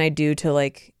what can I do to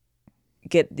like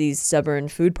get these stubborn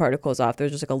food particles off?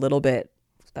 There's just like a little bit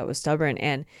that was stubborn.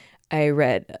 And I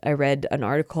read an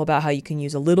article about how you can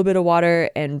use a little bit of water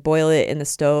and boil it in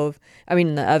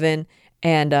the oven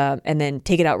and then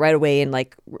take it out right away and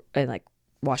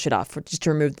wash it off just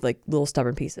to remove like little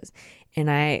stubborn pieces. And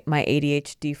my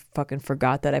ADHD fucking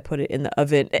forgot that I put it in the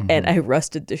oven and I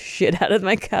rusted the shit out of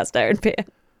my cast iron pan.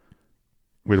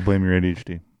 Way to blame your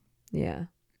ADHD. Yeah.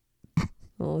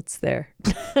 Well, it's there.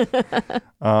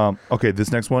 Okay,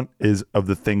 this next one is of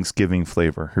the Thanksgiving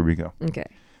flavor. Here we go. Okay.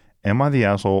 Am I the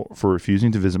asshole for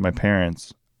refusing to visit my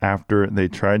parents after they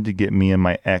tried to get me and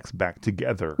my ex back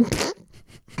together?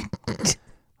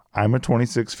 I'm a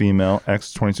 26 female,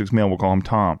 ex 26 male. We'll call him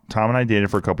Tom. Tom and I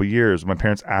dated for a couple years. My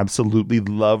parents absolutely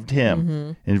loved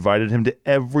him, invited him to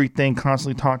everything,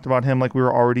 constantly talked about him like we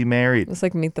were already married. It's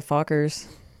like Meet the Fockers.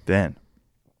 Then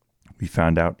we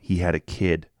found out he had a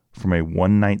kid from a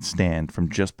one-night stand from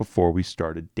just before we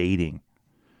started dating.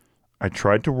 I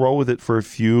tried to roll with it for a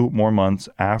few more months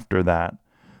after that,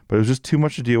 but it was just too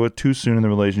much to deal with too soon in the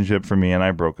relationship for me, and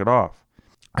I broke it off.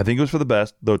 I think it was for the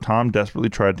best, though Tom desperately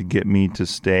tried to get me to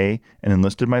stay and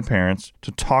enlisted my parents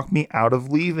to talk me out of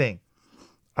leaving.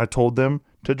 I told them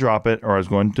to drop it or I was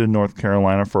going to North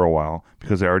Carolina for a while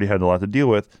because I already had a lot to deal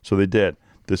with, so they did.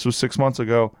 This was 6 months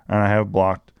ago, and I have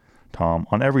blocked Tom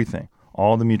on everything.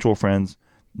 All the mutual friends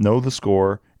know the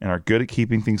score and are good at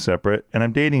keeping things separate, and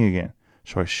I'm dating again.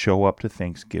 So I show up to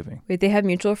Thanksgiving. Wait, they have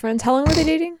mutual friends? How long were they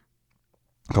dating?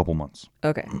 A couple months.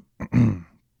 Okay.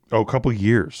 A couple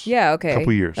years. Yeah, okay. A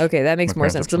couple years. Okay, that makes more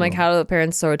sense. Because I'm like, how are the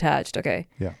parents so attached? Okay.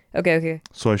 Yeah. Okay.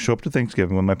 So I show up to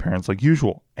Thanksgiving with my parents like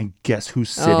usual. And guess who's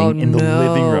sitting in the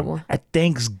living room at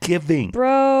Thanksgiving?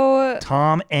 Bro.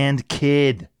 Tom and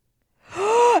kid.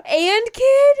 And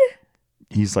kid?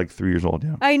 He's like 3 years old,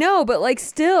 yeah. I know, but like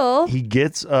still. He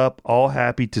gets up all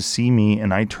happy to see me,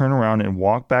 and I turn around and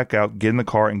walk back out, get in the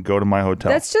car, and go to my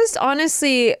hotel. That's just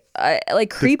honestly like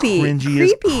creepy. The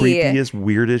cringiest, creepiest,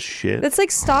 weirdest shit. That's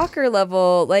like stalker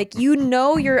level. Like, you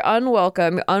know, you're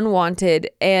unwelcome, unwanted,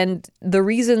 and the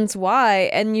reasons why.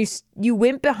 And you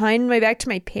went behind my back to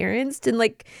my parents and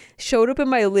like showed up in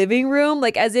my living room,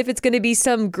 like as if it's going to be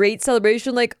some great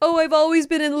celebration. Like, oh, I've always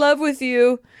been in love with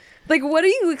you. Like, what do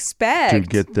you expect? Dude,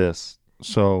 get this.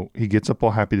 So he gets up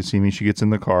all happy to see me. She gets in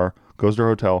the car, goes to her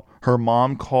hotel. Her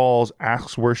mom calls,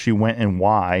 asks where she went and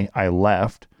why I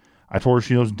left. I told her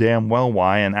she knows damn well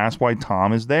why and asked why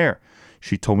Tom is there.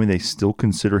 She told me they still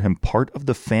consider him part of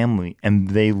the family and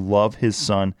they love his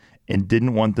son and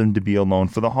didn't want them to be alone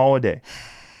for the holiday.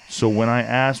 So when I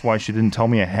asked why she didn't tell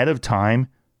me ahead of time,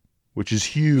 which is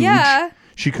huge,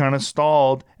 she kind of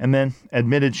stalled and then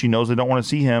admitted she knows I don't want to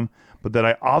see him, but that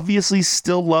I obviously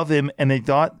still love him, and they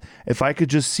thought if I could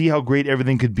just see how great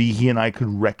everything could be, he and I could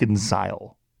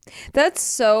reconcile. That's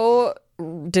so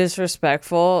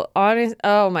disrespectful. Honest.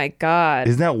 Oh my God.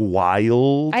 Isn't that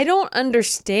wild? I don't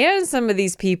understand some of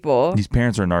these people. These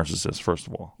parents are narcissists, first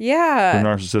of all. Yeah.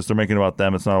 They're narcissists. They're making it about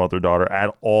them. It's not about their daughter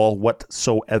at all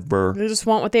whatsoever. They just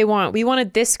want what they want. We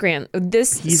wanted this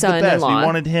He's son-in-law. the best. We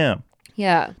wanted him.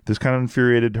 Yeah. This kind of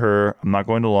infuriated her. I'm not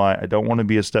going to lie. I don't want to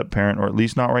be a step parent, or at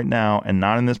least not right now, and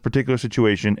not in this particular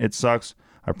situation. It sucks.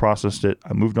 I processed it.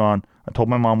 I moved on. I told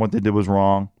my mom what they did was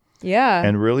wrong. Yeah.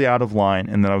 And really out of line.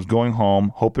 And then I was going home.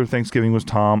 Hope their Thanksgiving was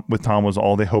Tom was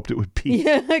all they hoped it would be.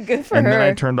 Yeah, good for her. And then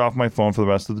I turned off my phone for the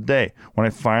rest of the day. When I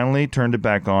finally turned it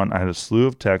back on, I had a slew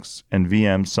of texts and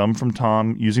VMs, some from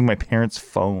Tom using my parents'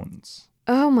 phones.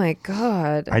 Oh my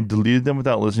God. I deleted them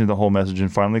without listening to the whole message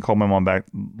and finally called my mom back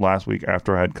last week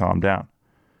after I had calmed down.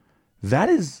 That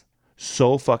is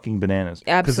so fucking bananas.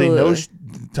 Absolutely. Because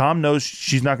Tom knows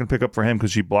she's not going to pick up for him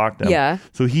because she blocked him. Yeah.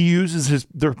 So he uses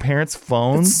their parents'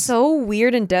 phones. It's so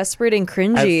weird and desperate and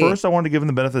cringy. At first, I wanted to give him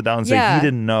the benefit of the doubt and say he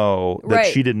didn't know that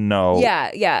she didn't know.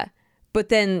 Yeah. But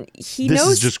then he This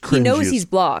knows is just he knows cringy he's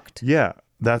blocked. Yeah.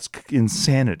 That's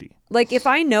insanity. Like, if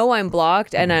I know I'm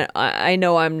blocked and I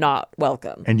know I'm not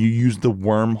welcome. And you use the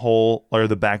wormhole or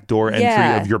the backdoor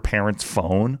entry of your parents'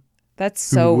 phone. That's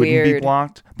so who weird. Wouldn't be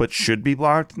blocked, but should be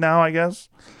blocked now, I guess.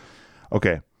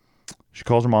 Okay. She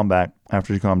calls her mom back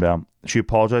after she calmed down. She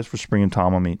apologized for springing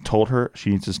Tom on me. Told her she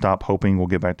needs to stop hoping we'll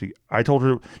get back together. I told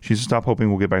her she needs to stop hoping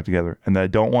we'll get back together and that I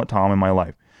don't want Tom in my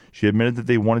life. She admitted that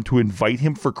they wanted to invite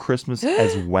him for Christmas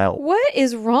as well. What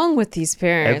is wrong with these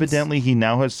parents? Evidently, he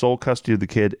now has sole custody of the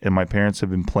kid, and my parents have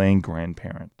been playing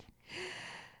grandparent.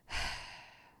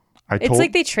 It's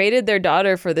like they traded their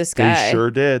daughter for this guy. They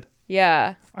sure did.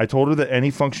 Yeah. I told her that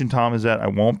any function Tom is at, I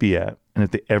won't be at. And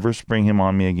if they ever spring him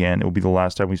on me again, it will be the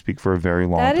last time we speak for a very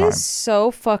long time. That is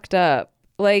so fucked up.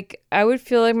 Like, I would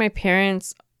feel like my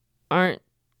parents aren't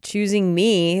choosing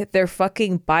me, their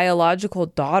fucking biological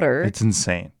daughter. It's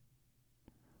insane.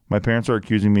 My parents are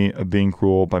accusing me of being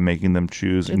cruel by making them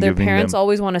choose and their giving parents them...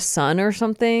 always want a son or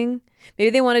something. Maybe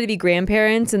they wanted to be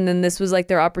grandparents and then this was like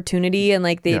their opportunity and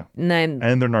like they... Yeah. And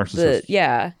they're narcissists.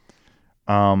 Yeah.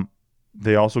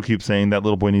 They also keep saying that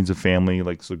little boy needs a family,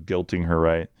 like so guilting her,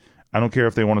 right? I don't care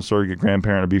if they want to surrogate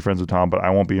grandparent or be friends with Tom, but I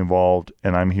won't be involved.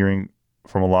 And I'm hearing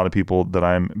from a lot of people that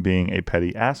I'm being a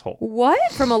petty asshole.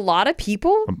 What? From a lot of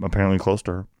people? I'm apparently close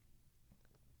to her.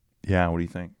 Yeah, what do you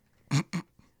think?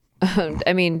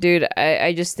 I mean, dude,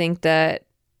 I just think that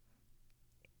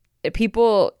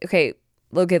people, okay,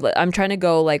 look, I'm trying to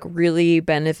go like really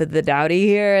benefit the doubty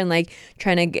here and like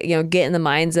trying to get in the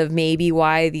minds of maybe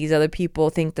why these other people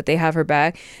think that they have her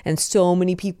back. And so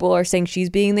many people are saying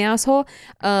she's being the asshole.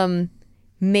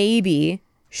 Maybe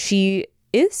she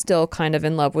is still kind of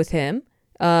in love with him.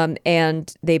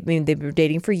 And they've been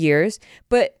dating for years,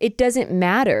 but it doesn't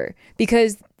matter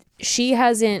because she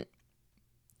hasn't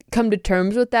come to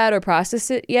terms with that or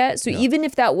process it yet. So even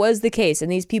if that was the case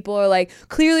and these people are like,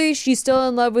 clearly she's still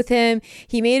in love with him,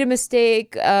 he made a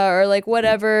mistake or like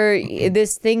whatever,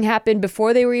 this thing happened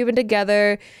before they were even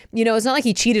together. It's not like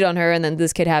he cheated on her and then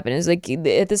this kid happened. It's like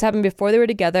this happened before they were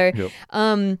together.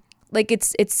 Yep. Like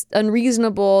it's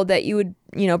unreasonable that you would,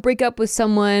 break up with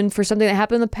someone for something that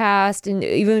happened in the past. And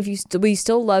even if we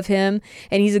still love him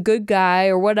and he's a good guy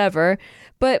or whatever,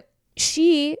 but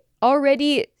she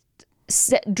already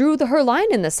drew her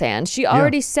line in the sand. She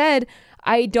already said,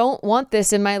 I don't want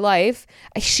this in my life.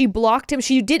 She blocked him.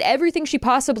 She did everything she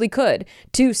possibly could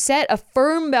to set a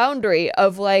firm boundary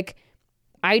of like,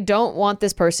 I don't want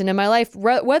this person in my life,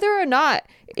 whether or not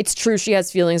it's true she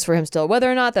has feelings for him still, whether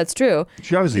or not that's true.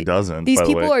 She obviously doesn't. These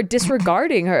people are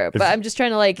disregarding her, but I'm just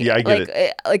trying to like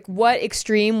what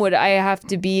extreme would I have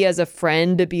to be as a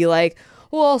friend to be like,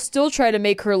 well, I'll still try to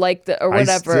make her like the or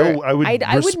whatever. I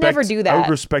would never do that. I would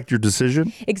respect your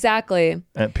decision. Exactly.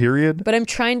 Period. But I'm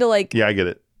trying to like. Yeah, I get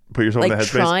it. put yourself like in the headspace.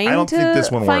 trying I don't to think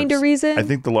this one find works. a reason. I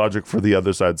think the logic for the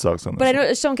other side sucks on this. But I one.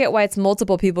 just don't get why it's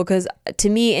multiple people, because to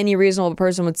me, any reasonable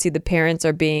person would see the parents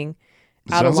are being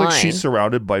It out of sounds line. like she's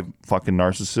surrounded by fucking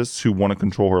narcissists who want to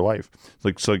control her life.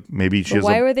 So like maybe she But has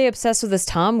why were they obsessed with this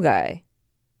Tom guy?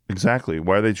 Exactly.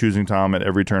 Why are they choosing Tom at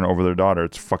every turn over their daughter?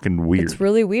 It's fucking weird. It's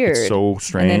really weird. It's so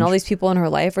strange. And then all these people in her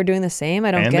life are doing the same.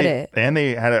 I don't get it. And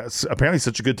they had apparently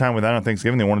such a good time with that on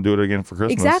Thanksgiving. They want to do it again for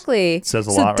Christmas. Exactly. It says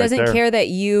a so lot right doesn't there. care that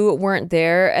you weren't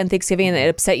there on Thanksgiving and it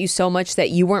upset you so much that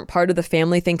you weren't part of the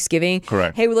family Thanksgiving.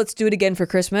 Correct. Hey, well, let's do it again for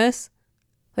Christmas.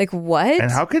 Like, what?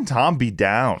 And how can Tom be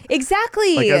down?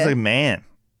 Exactly. Like as a man.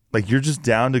 Like you're just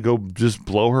down to go just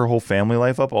blow her whole family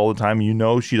life up all the time. You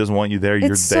know she doesn't want you there.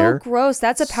 You're it's there. so gross.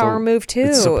 That's a power move too.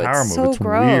 It's a power move. So It's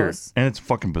gross. weird. And it's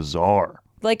fucking bizarre.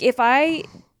 Like if I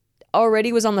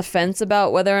already was on the fence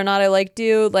about whether or not I liked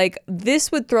you, like this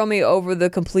would throw me over the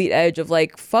complete edge of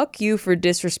like, fuck you for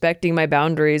disrespecting my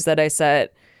boundaries that I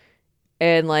set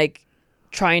and like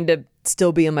trying to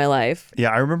still be in my life. Yeah,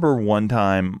 I remember one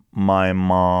time my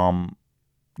mom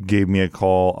gave me a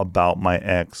call about my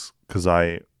ex because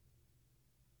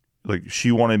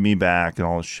she wanted me back and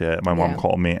all this shit. My mom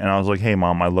called me and I was like, hey,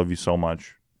 Mom, I love you so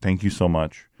much. Thank you so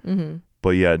much. Mm-hmm. But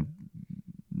yeah,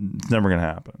 it's never going to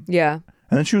happen. Yeah.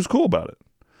 And then she was cool about it.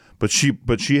 But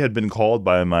she had been called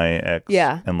by my ex.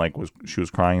 Yeah. And she was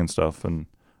crying and stuff. And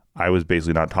I was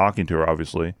basically not talking to her,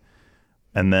 obviously.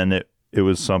 And then it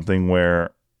was something where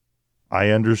I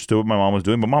understood what my mom was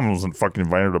doing, but Mom wasn't fucking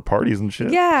inviting her to parties and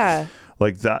shit. Yeah.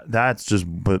 Like that's just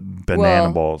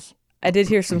banana balls. I did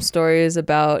hear some stories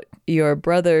about your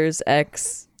brother's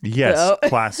ex. Yes, So.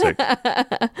 classic.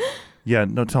 Yeah,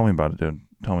 no, tell me about it, dude.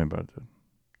 Tell me about it, dude.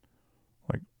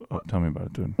 Tell me about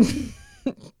it,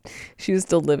 dude. She was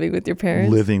still living with your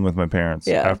parents? Living with my parents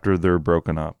after they're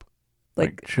broken up.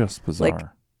 Like just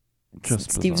bizarre.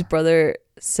 Just Steve's bizarre. brother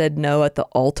said no at the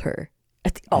altar.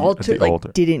 At the altar,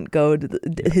 altar. Didn't go to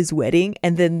his wedding,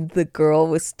 and then the girl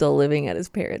was still living at his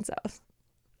parents' house.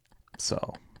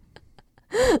 So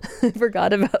I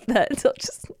forgot about that until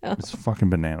just now. it's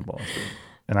fucking banana balls, dude.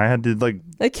 And I had to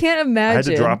I can't imagine. I had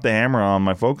to drop the hammer on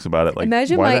my folks about it. Like,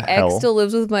 imagine why my the hell? ex still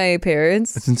lives with my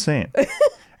parents. It's insane.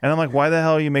 And I'm like, why the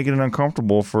hell are you making it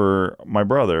uncomfortable for my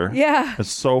brother? Yeah. It's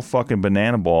so fucking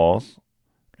banana balls.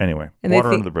 Anyway, And water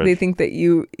under the bridge. they think that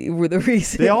you were the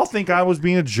reason. They all think I was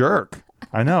being a jerk.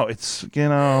 I know. It's,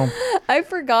 I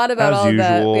forgot about As all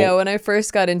that. usual. Yeah, when I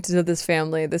first got into this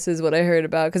family, this is what I heard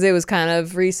about because it was kind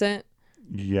of recent.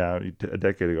 yeah, a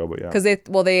decade ago, but yeah. Because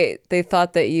they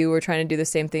thought that you were trying to do the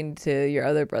same thing to your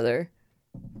other brother,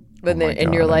 but my and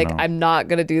God, you're I like, know. I'm not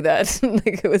gonna do that.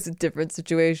 Like it was a different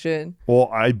situation. Well,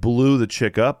 I blew the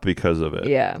chick up because of it.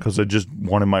 Yeah. Because I just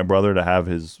wanted my brother to have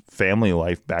his family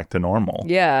life back to normal.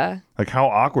 Yeah, Like, how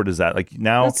awkward is that? Like,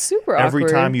 now, That's super every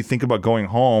awkward. time you think about going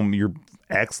home, your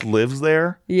ex lives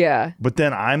there. yeah. But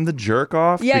then I'm the jerk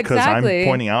off Yeah, because exactly. I'm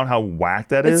pointing out how whack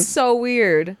that It's is. so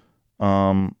weird.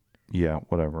 Yeah,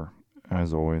 whatever.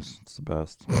 As always, it's the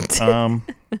best.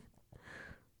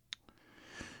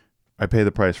 I pay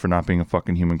the price for not being a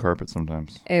fucking human carpet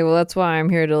sometimes. Hey, well, that's why I'm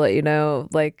here to let you know,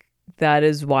 like, that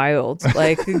is wild.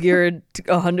 Like, you're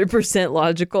 100%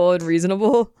 logical and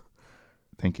reasonable.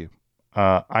 Thank you.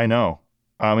 I know.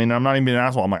 I mean, I'm not even being an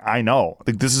asshole. I'm like, I know.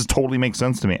 Like, this is totally makes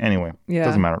sense to me. Anyway, Yeah.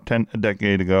 doesn't matter. A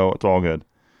decade ago, it's all good.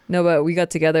 No, but we got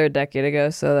together a decade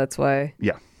ago, so that's why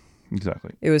Yeah,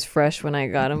 exactly. it was fresh when I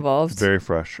got involved. Very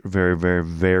fresh. Very, very,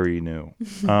 very new.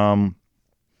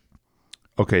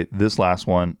 Okay, this last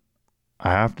one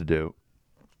I have to do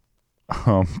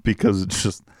because it's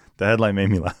just the headline made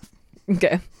me laugh.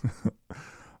 Okay.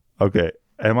 Okay,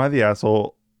 am I the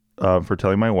asshole for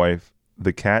telling my wife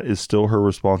the cat is still her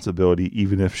responsibility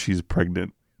even if she's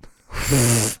pregnant?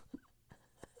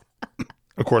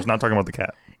 Of course, not talking about the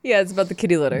cat, Yeah, it's about the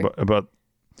kitty litter. but about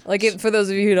Like, for those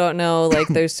of you who don't know, like,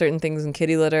 there's certain things in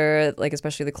kitty litter, like,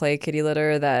 especially the clay kitty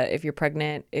litter, that if you're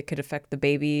pregnant, it could affect the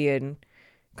baby and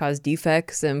cause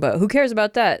defects. But who cares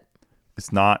about that?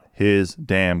 it's not his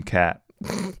damn cat.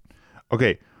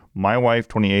 Okay, my wife,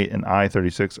 28, and I,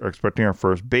 36, are expecting our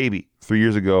first baby. 3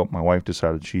 years ago, my wife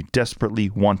decided she desperately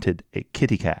wanted a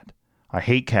kitty cat. I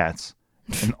hate cats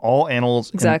and all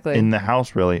animals Exactly. in the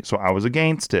house, really, so I was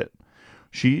against it.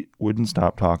 She wouldn't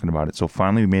stop talking about it, so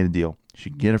finally we made a deal. She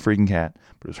could get a freaking cat,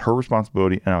 but it was her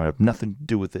responsibility, and I would have nothing to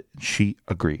do with it. She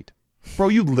agreed. Bro,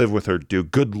 you live with her,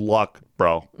 dude. Good luck,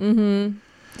 bro. Do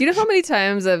you know how many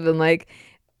times I've been like,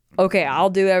 okay, I'll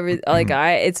do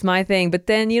it's my thing. But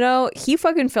then, he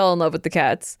fucking fell in love with the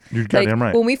cats. You're Like, goddamn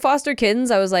right. when we foster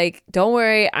kittens, I was like, don't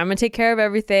worry, I'm going to take care of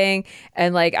everything.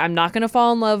 And like, I'm not going to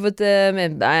fall in love with them.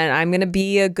 And I'm going to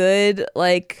be a good,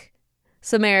 like,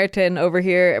 Samaritan over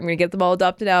here. I'm gonna get them all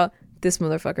adopted out. This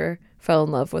motherfucker fell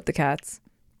in love with the cats.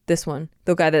 This one,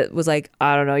 the guy that was like,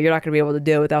 I don't know, you're not gonna be able to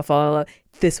do it without falling in love.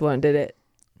 This one did it.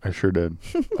 I sure did.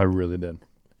 I really did.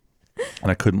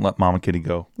 And I couldn't let Mama Kitty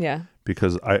go. Yeah.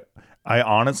 Because I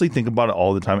honestly think about it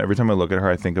all the time. Every time I look at her,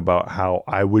 I think about how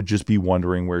I would just be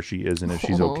wondering where she is and if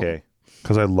she's okay.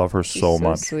 Because I love her so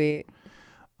much. Sweet.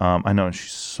 I know, and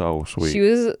she's so sweet. She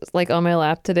was like on my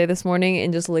lap today this morning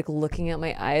and just like looking at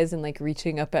my eyes and like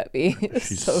reaching up at me.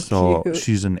 She's so cute.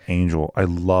 She's an angel. I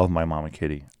love my Mama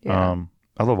Kitty. Yeah.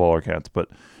 I love all our cats, but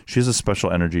she has a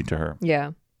special energy to her.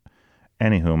 Yeah.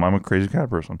 Anywho, I'm a crazy cat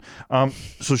person.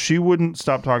 So she wouldn't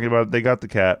stop talking about it. They got the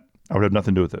cat. I would have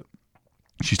nothing to do with it.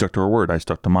 She stuck to her word. I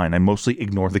stuck to mine. I mostly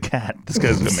ignore the cat. This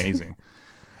guy's amazing.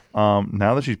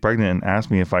 Now that she's pregnant and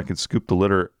asked me if I could scoop the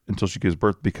litter until she gives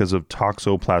birth because of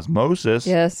toxoplasmosis.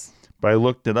 Yes. But I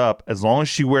looked it up. As long as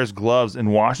she wears gloves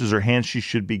and washes her hands, she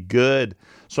should be good.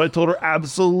 So I told her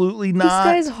absolutely not.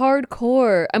 This guy's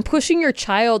hardcore. I'm pushing your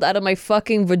child out of my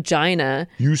fucking vagina.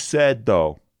 You said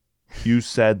though.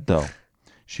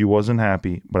 She wasn't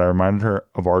happy, but I reminded her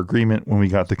of our agreement when we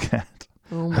got the cat.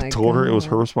 Oh my God. I told her it was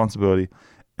her responsibility.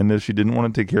 And if she didn't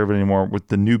want to take care of it anymore, with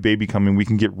the new baby coming, we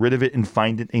can get rid of it and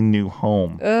find it a new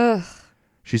home. Ugh.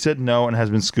 She said no and has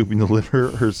been scooping the litter.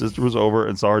 Her sister was over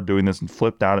and saw her doing this and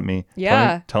flipped out at me.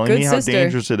 Yeah. Telling me how sister.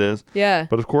 dangerous it is. Yeah.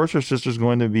 But of course, her sister's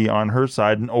going to be on her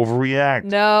side and overreact.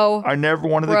 No. I never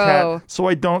wanted the cat, so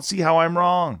I don't see how I'm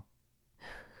wrong.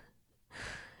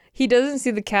 He doesn't see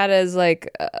the cat as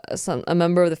like a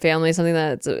member of the family, something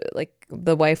that's like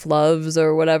the wife loves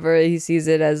or whatever. He sees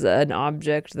it as an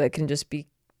object that can just be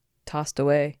tossed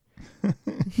away.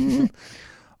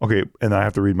 Okay, and I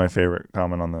have to read my favorite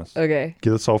comment on this. Okay.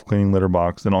 Get a self-cleaning litter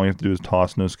box, then all you have to do is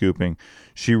toss, no scooping.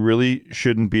 She really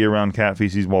shouldn't be around cat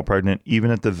feces while pregnant,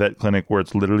 even at the vet clinic where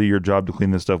it's literally your job to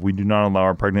clean this stuff. We do not allow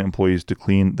our pregnant employees to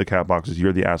clean the cat boxes.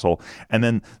 You're the asshole. And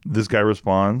then this guy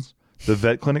responds, the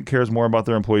vet clinic cares more about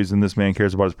their employees than this man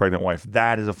cares about his pregnant wife.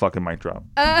 That is a fucking mic drop.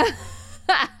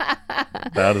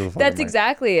 That's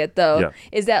exactly it though. Yeah.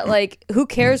 Is that like, who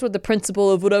cares what the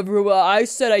principle of whatever, well, I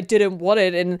said I didn't want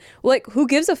it, and like, who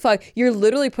gives a fuck? You're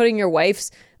literally putting your wife's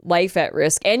life at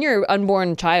risk and your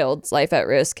unborn child's life at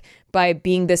risk by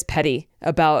being this petty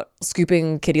about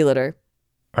scooping kitty litter.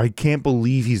 I can't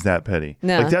believe he's that petty.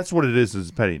 No. Like, that's what it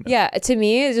is pettiness. Yeah, to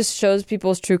me, it just shows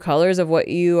people's true colors of what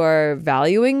you are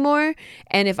valuing more.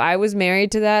 And if I was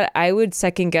married to that, I would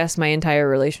second guess my entire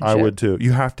relationship. I would too.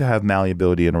 You have to have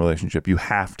malleability in a relationship. You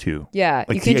have to. Yeah,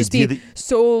 like, you can't just be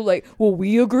so like, well,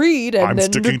 we agreed. And I'm then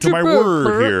sticking to my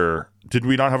word here. Did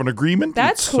we not have an agreement?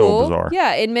 That's it's cool. So bizarre.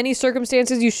 Yeah, in many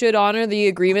circumstances, you should honor the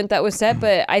agreement that was set,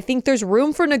 but I think there's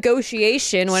room for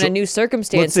negotiation when a new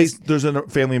circumstance. Let's say there's a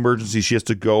family emergency. She has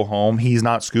to go home. He's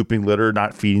not scooping litter,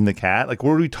 not feeding the cat. Like,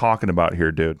 what are we talking about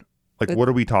here, dude? Like, what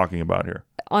are we talking about here?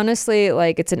 Honestly,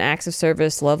 like, it's an acts of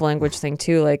service, love language thing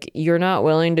too. Like, you're not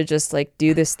willing to just like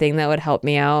do this thing that would help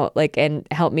me out, like, and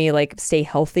help me like stay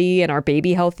healthy and our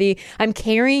baby healthy. I'm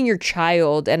carrying your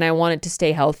child and I want it to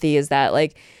stay healthy. Is that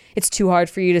like, it's too hard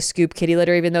for you to scoop kitty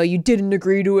litter even though you didn't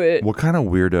agree to it? What kind of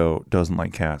weirdo doesn't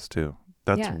like cats too?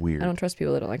 That's weird. I don't trust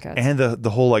people that don't like cats. And the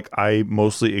whole like, I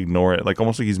mostly ignore it. Like,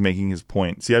 almost like he's making his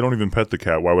point. See, I don't even pet the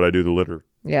cat. Why would I do the litter?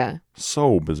 Yeah.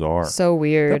 So bizarre. So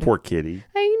weird. That poor kitty.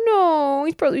 I know.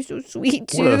 He's probably so sweet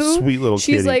too. What a sweet little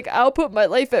kitty. She's like, I'll put my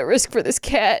life at risk for this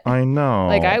cat. I know.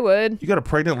 Like, I would. You got a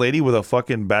pregnant lady with a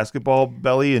fucking basketball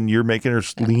belly and you're making her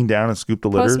lean down and scoop the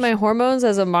litters? Plus my hormones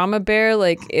as a mama bear,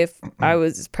 like if I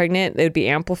was pregnant, it would be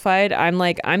amplified. I'm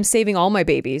like, I'm saving all my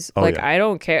babies. Oh, like, yeah. I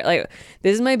don't care. Like,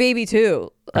 this is my baby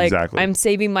too. Like, Exactly. I'm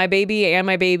saving my baby and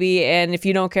my baby. And if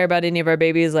you don't care about any of our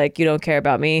babies, like, you don't care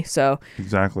about me. So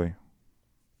Exactly.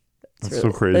 That's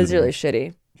really, so crazy. That's to me. really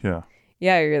shitty. Yeah.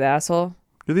 Yeah, you're the asshole.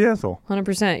 You're the asshole.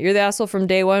 100%. You're the asshole from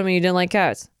day one when you didn't like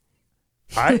cats.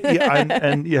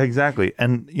 Yeah, exactly.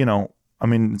 And, you know, I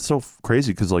mean, it's so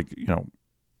crazy because, like, you know,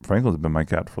 Franklin's been my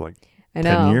cat for like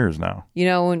 10 years now. You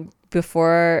know, when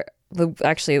before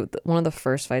actually one of the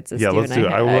first fights that Yeah, Steve let's and do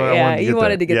I it. had, I wanted to you get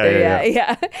wanted to get there.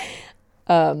 there.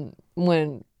 Yeah.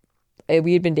 When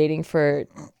we had been dating for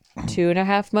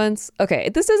 2.5 months. Okay,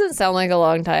 this doesn't sound like a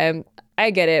long time.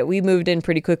 I get it. We moved in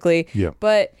pretty quickly. Yeah.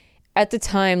 But at the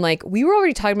time, like, we were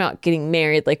already talking about getting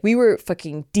married. Like, we were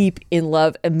fucking deep in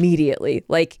love immediately.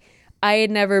 Like, I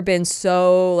had never been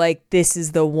so like, this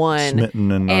is the one.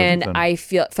 Smitten and everything. I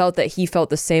felt that he felt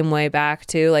the same way back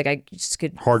too. Like, I just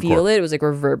could Hardcore. feel it. It was like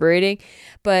reverberating.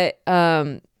 But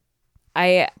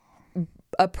I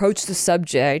approached the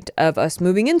subject of us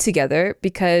moving in together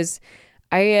because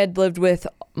I had lived with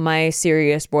my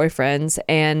serious boyfriends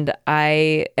and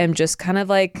I am just kind of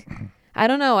like, I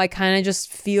don't know. I kind of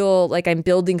just feel like I'm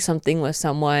building something with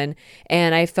someone,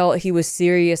 and I felt he was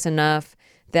serious enough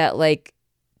that, like,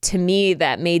 to me,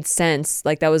 that made sense.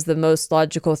 Like, that was the most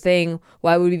logical thing.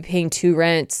 Why would we be paying 2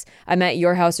 rents? I'm at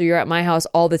your house or you're at my house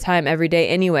all the time, every day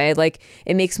anyway. Like,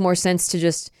 it makes more sense to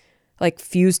just, like,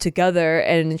 fuse together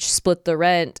and split the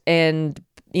rent and,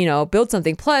 you know, build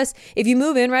something. Plus, if you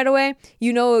move in right away,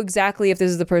 you know exactly if this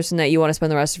is the person that you want to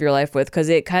spend the rest of your life with, because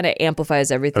it kind of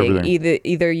amplifies everything.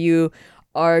 Either you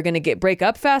are going to break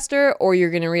up faster, or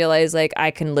you're going to realize, like, I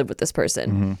can live with this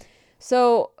person.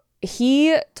 So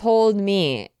he told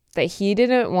me that he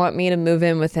didn't want me to move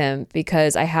in with him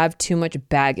because I have too much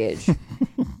baggage.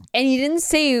 And he didn't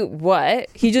say what.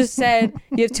 He just said,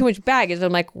 you have too much baggage.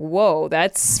 I'm like, whoa,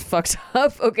 that's fucked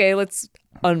up. Okay, let's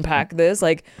unpack this.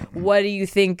 Like, what do you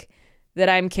think that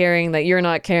I'm carrying that you're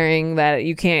not carrying, that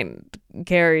you can't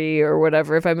carry or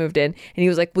whatever if I moved in? And he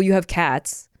was like, well, you have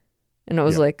cats. And I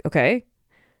was like, okay.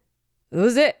 That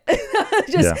was it.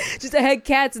 Just I had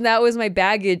cats, and that was my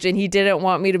baggage, and he didn't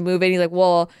want me to move in. He's like,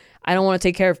 well, I don't want to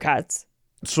take care of cats.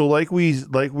 So like we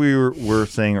were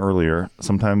saying earlier,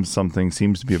 sometimes something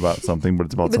seems to be about something, but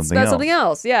it's about something else. Something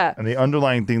else, yeah. And the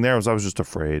underlying thing there was I was just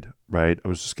afraid, right? I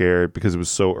was scared because it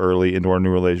was so early into our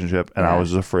new relationship, and I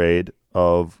was afraid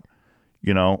of,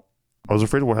 you know, I was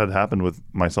afraid of what had happened with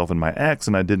myself and my ex,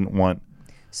 and I didn't want.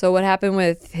 So what happened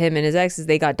with him and his ex is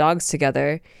they got dogs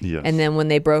together. Yes. And then when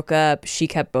they broke up, she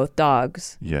kept both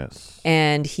dogs. Yes.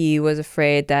 And he was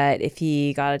afraid that if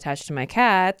he got attached to my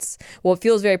cats, well, it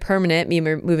feels very permanent, me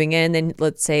moving in. Then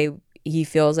let's say he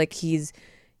feels like he's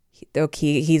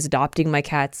adopting my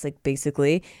cats, like,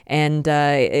 basically, and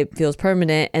it feels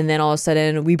permanent. And then all of a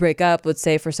sudden we break up, let's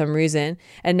say, for some reason,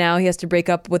 and now he has to break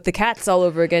up with the cats all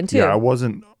over again too. Yeah,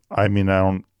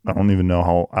 I don't even know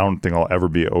how. I don't think I'll ever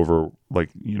be over,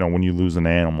 like, you know, when you lose an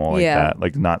animal like that,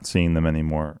 like not seeing them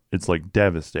anymore. It's like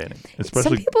devastating. Especially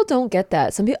some people don't get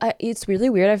that. Some people, it's really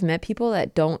weird. I've met people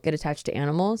that don't get attached to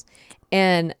animals,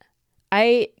 and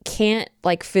I can't,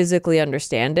 like, physically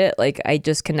understand it. Like, I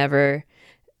just can never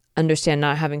understand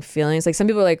not having feelings. Like, some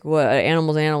people are like, "What? An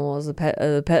animal's an animal.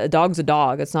 A dog's a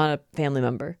dog. It's not a family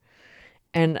member."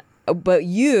 But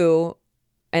you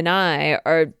and I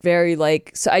are very,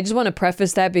 like, so I just want to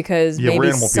preface that because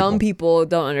maybe some people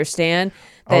don't understand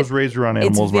that I was raised around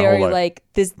animals my whole life.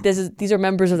 It's very, like, these are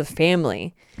members of the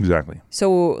family. Exactly.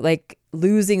 So, like,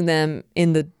 losing them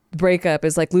in the breakup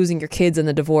is like losing your kids in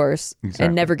the divorce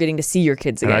and never getting to see your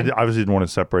kids again. And I obviously didn't want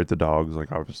to separate the dogs.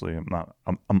 Like, obviously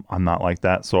I'm not like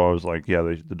that. So I was like, yeah,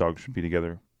 the dogs should be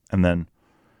together. And then,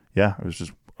 yeah, it was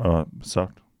just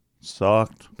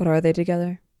sucked. But are they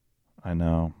together? I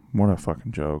know. What a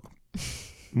fucking joke.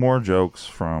 More jokes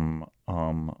from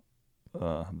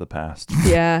the past.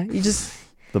 Yeah, you just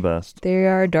the best. They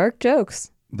are dark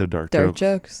jokes. They're dark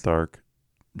jokes. Dark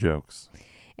jokes.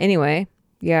 Anyway,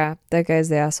 yeah, that guy's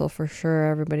the asshole for sure.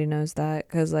 Everybody knows that,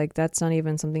 because, like, that's not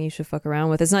even something you should fuck around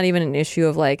with. It's not even an issue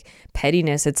of, like,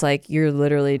 pettiness. It's like you're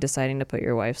literally deciding to put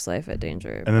your wife's life at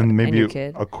danger. And then maybe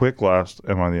kid. A quick last,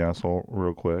 am I the asshole,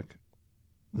 real quick.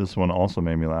 This one also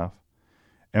made me laugh.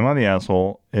 Am I the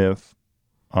asshole if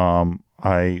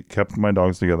I kept my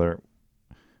dogs together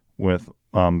with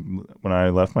when I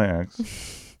left my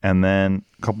ex, and then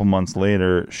a couple months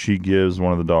later she gives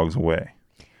one of the dogs away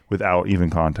without even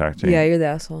contacting? Yeah, you're the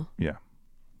asshole. Yeah,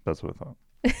 that's what I thought.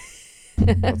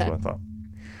 That's what I thought.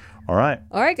 All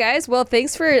right, guys. Well,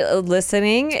 thanks for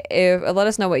listening. Let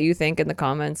us know what you think in the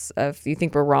comments. If you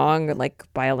think we're wrong, like,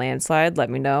 by a landslide, let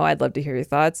me know. I'd love to hear your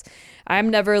thoughts. I'm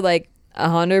never, like,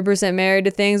 100% married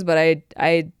to things, but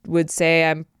I would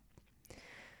say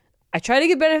I try to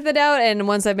get benefit of the doubt, and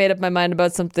once I've made up my mind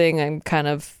about something, I'm kind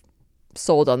of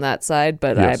sold on that side,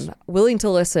 but yes. I'm willing to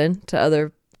listen to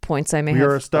other points I may have. We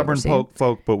are a stubborn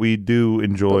folk, but we do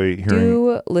enjoy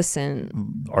hearing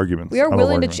arguments. We are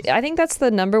willing to I think that's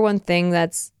the number one thing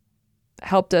that's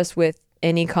helped us with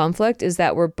any conflict, is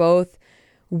that we're both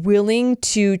willing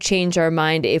to change our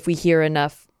mind if we hear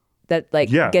enough that, like,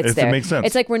 gets there. It makes sense.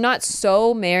 It's like we're not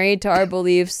so married to our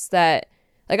beliefs that,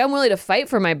 like, I'm willing to fight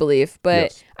for my belief,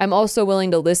 but I'm also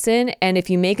willing to listen. And if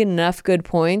you make enough good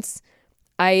points,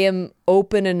 I am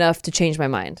open enough to change my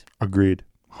mind. Agreed.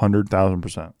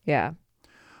 100,000%. Yeah.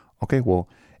 Okay. Well,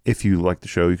 if you like the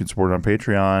show, you can support it on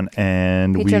Patreon,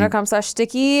 and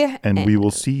Patreon.com/sticky. And we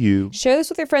will see you. Share this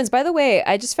with your friends. By the way,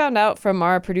 I just found out from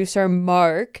our producer,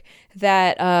 Mark,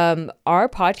 that our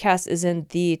podcast is in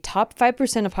the top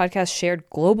 5% of podcasts shared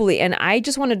globally. And I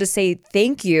just wanted to say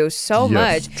thank you so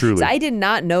much. Truly. So I did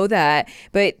not know that,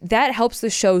 but that helps the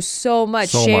show so much.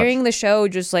 Sharing the show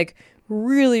just, like,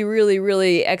 really, really,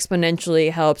 really exponentially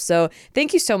helps. So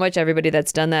thank you so much, everybody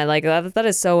that's done that. Like that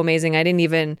is so amazing. I didn't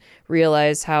even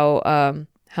realize how I don't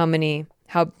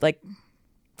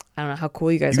know how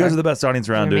cool you guys are. You guys are the best audience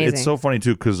around, You're dude. It's amazing. so funny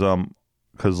too, because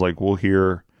like we'll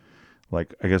hear,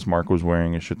 like I guess Mark was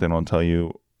wearing a shit they don't tell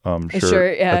you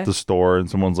shirt at the store, and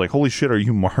someone's like, "Holy shit, are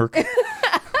you Mark?"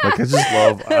 Like I just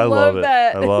love, I love it.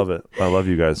 that. I love it. I love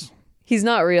you guys. He's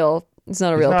not real. He's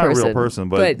not a He's real not person. a real person,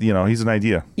 but you know, he's an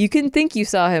idea. You can think you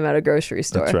saw him at a grocery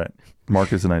store. That's right.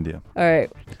 Mark is an idea. All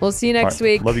right. We'll see you next All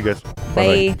right. week. Love you guys.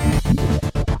 Bye.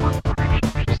 Bye-bye.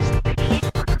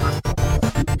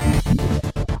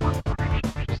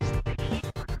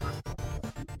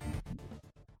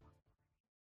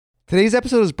 Today's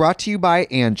episode is brought to you by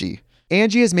Angie.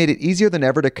 Angie has made it easier than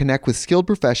ever to connect with skilled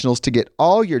professionals to get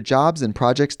all your jobs and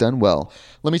projects done well.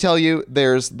 Let me tell you,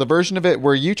 there's the version of it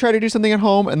where you try to do something at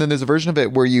home, and then there's a version of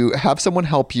it where you have someone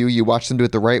help you, you watch them do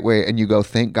it the right way, and you go,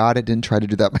 thank God I didn't try to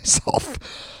do that myself.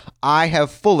 I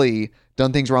have fully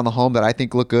done things around the home that I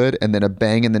think look good, and then a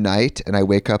bang in the night, and I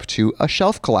wake up to a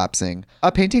shelf collapsing,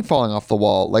 a painting falling off the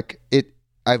wall.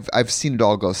 I've seen it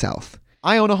all go south.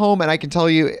 I own a home, and I can tell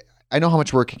you, I know how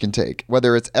much work it can take.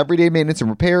 Whether it's everyday maintenance and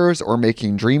repairs or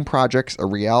making dream projects a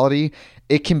reality,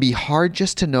 it can be hard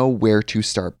just to know where to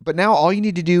start. But now all you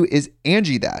need to do is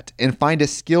Angie that and find a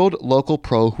skilled local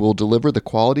pro who will deliver the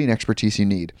quality and expertise you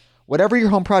need. Whatever your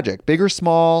home project, big or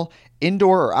small,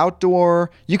 indoor or outdoor,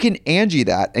 you can Angie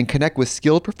that and connect with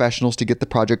skilled professionals to get the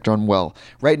project done well.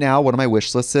 Right now, one of my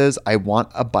wish lists is I want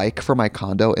a bike for my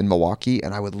condo in Milwaukee,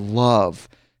 and I would love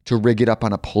to rig it up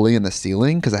on a pulley in the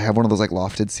ceiling because I have one of those like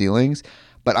lofted ceilings,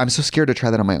 but I'm so scared to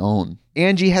try that on my own.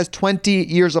 Angie has 20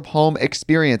 years of home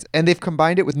experience, and they've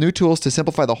combined it with new tools to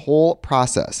simplify the whole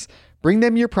process. Bring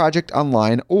them your project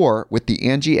online or with the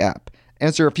Angie app.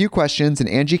 Answer a few questions and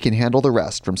Angie can handle the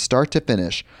rest from start to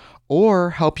finish,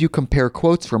 or help you compare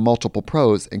quotes from multiple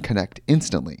pros and connect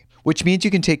instantly, which means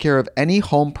you can take care of any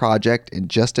home project in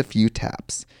just a few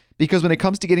taps. Because when it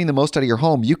comes to getting the most out of your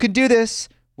home, you can do this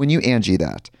when you Angie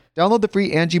that. Download the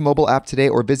free Angie mobile app today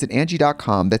or visit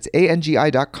Angie.com. That's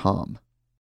ANGI.com.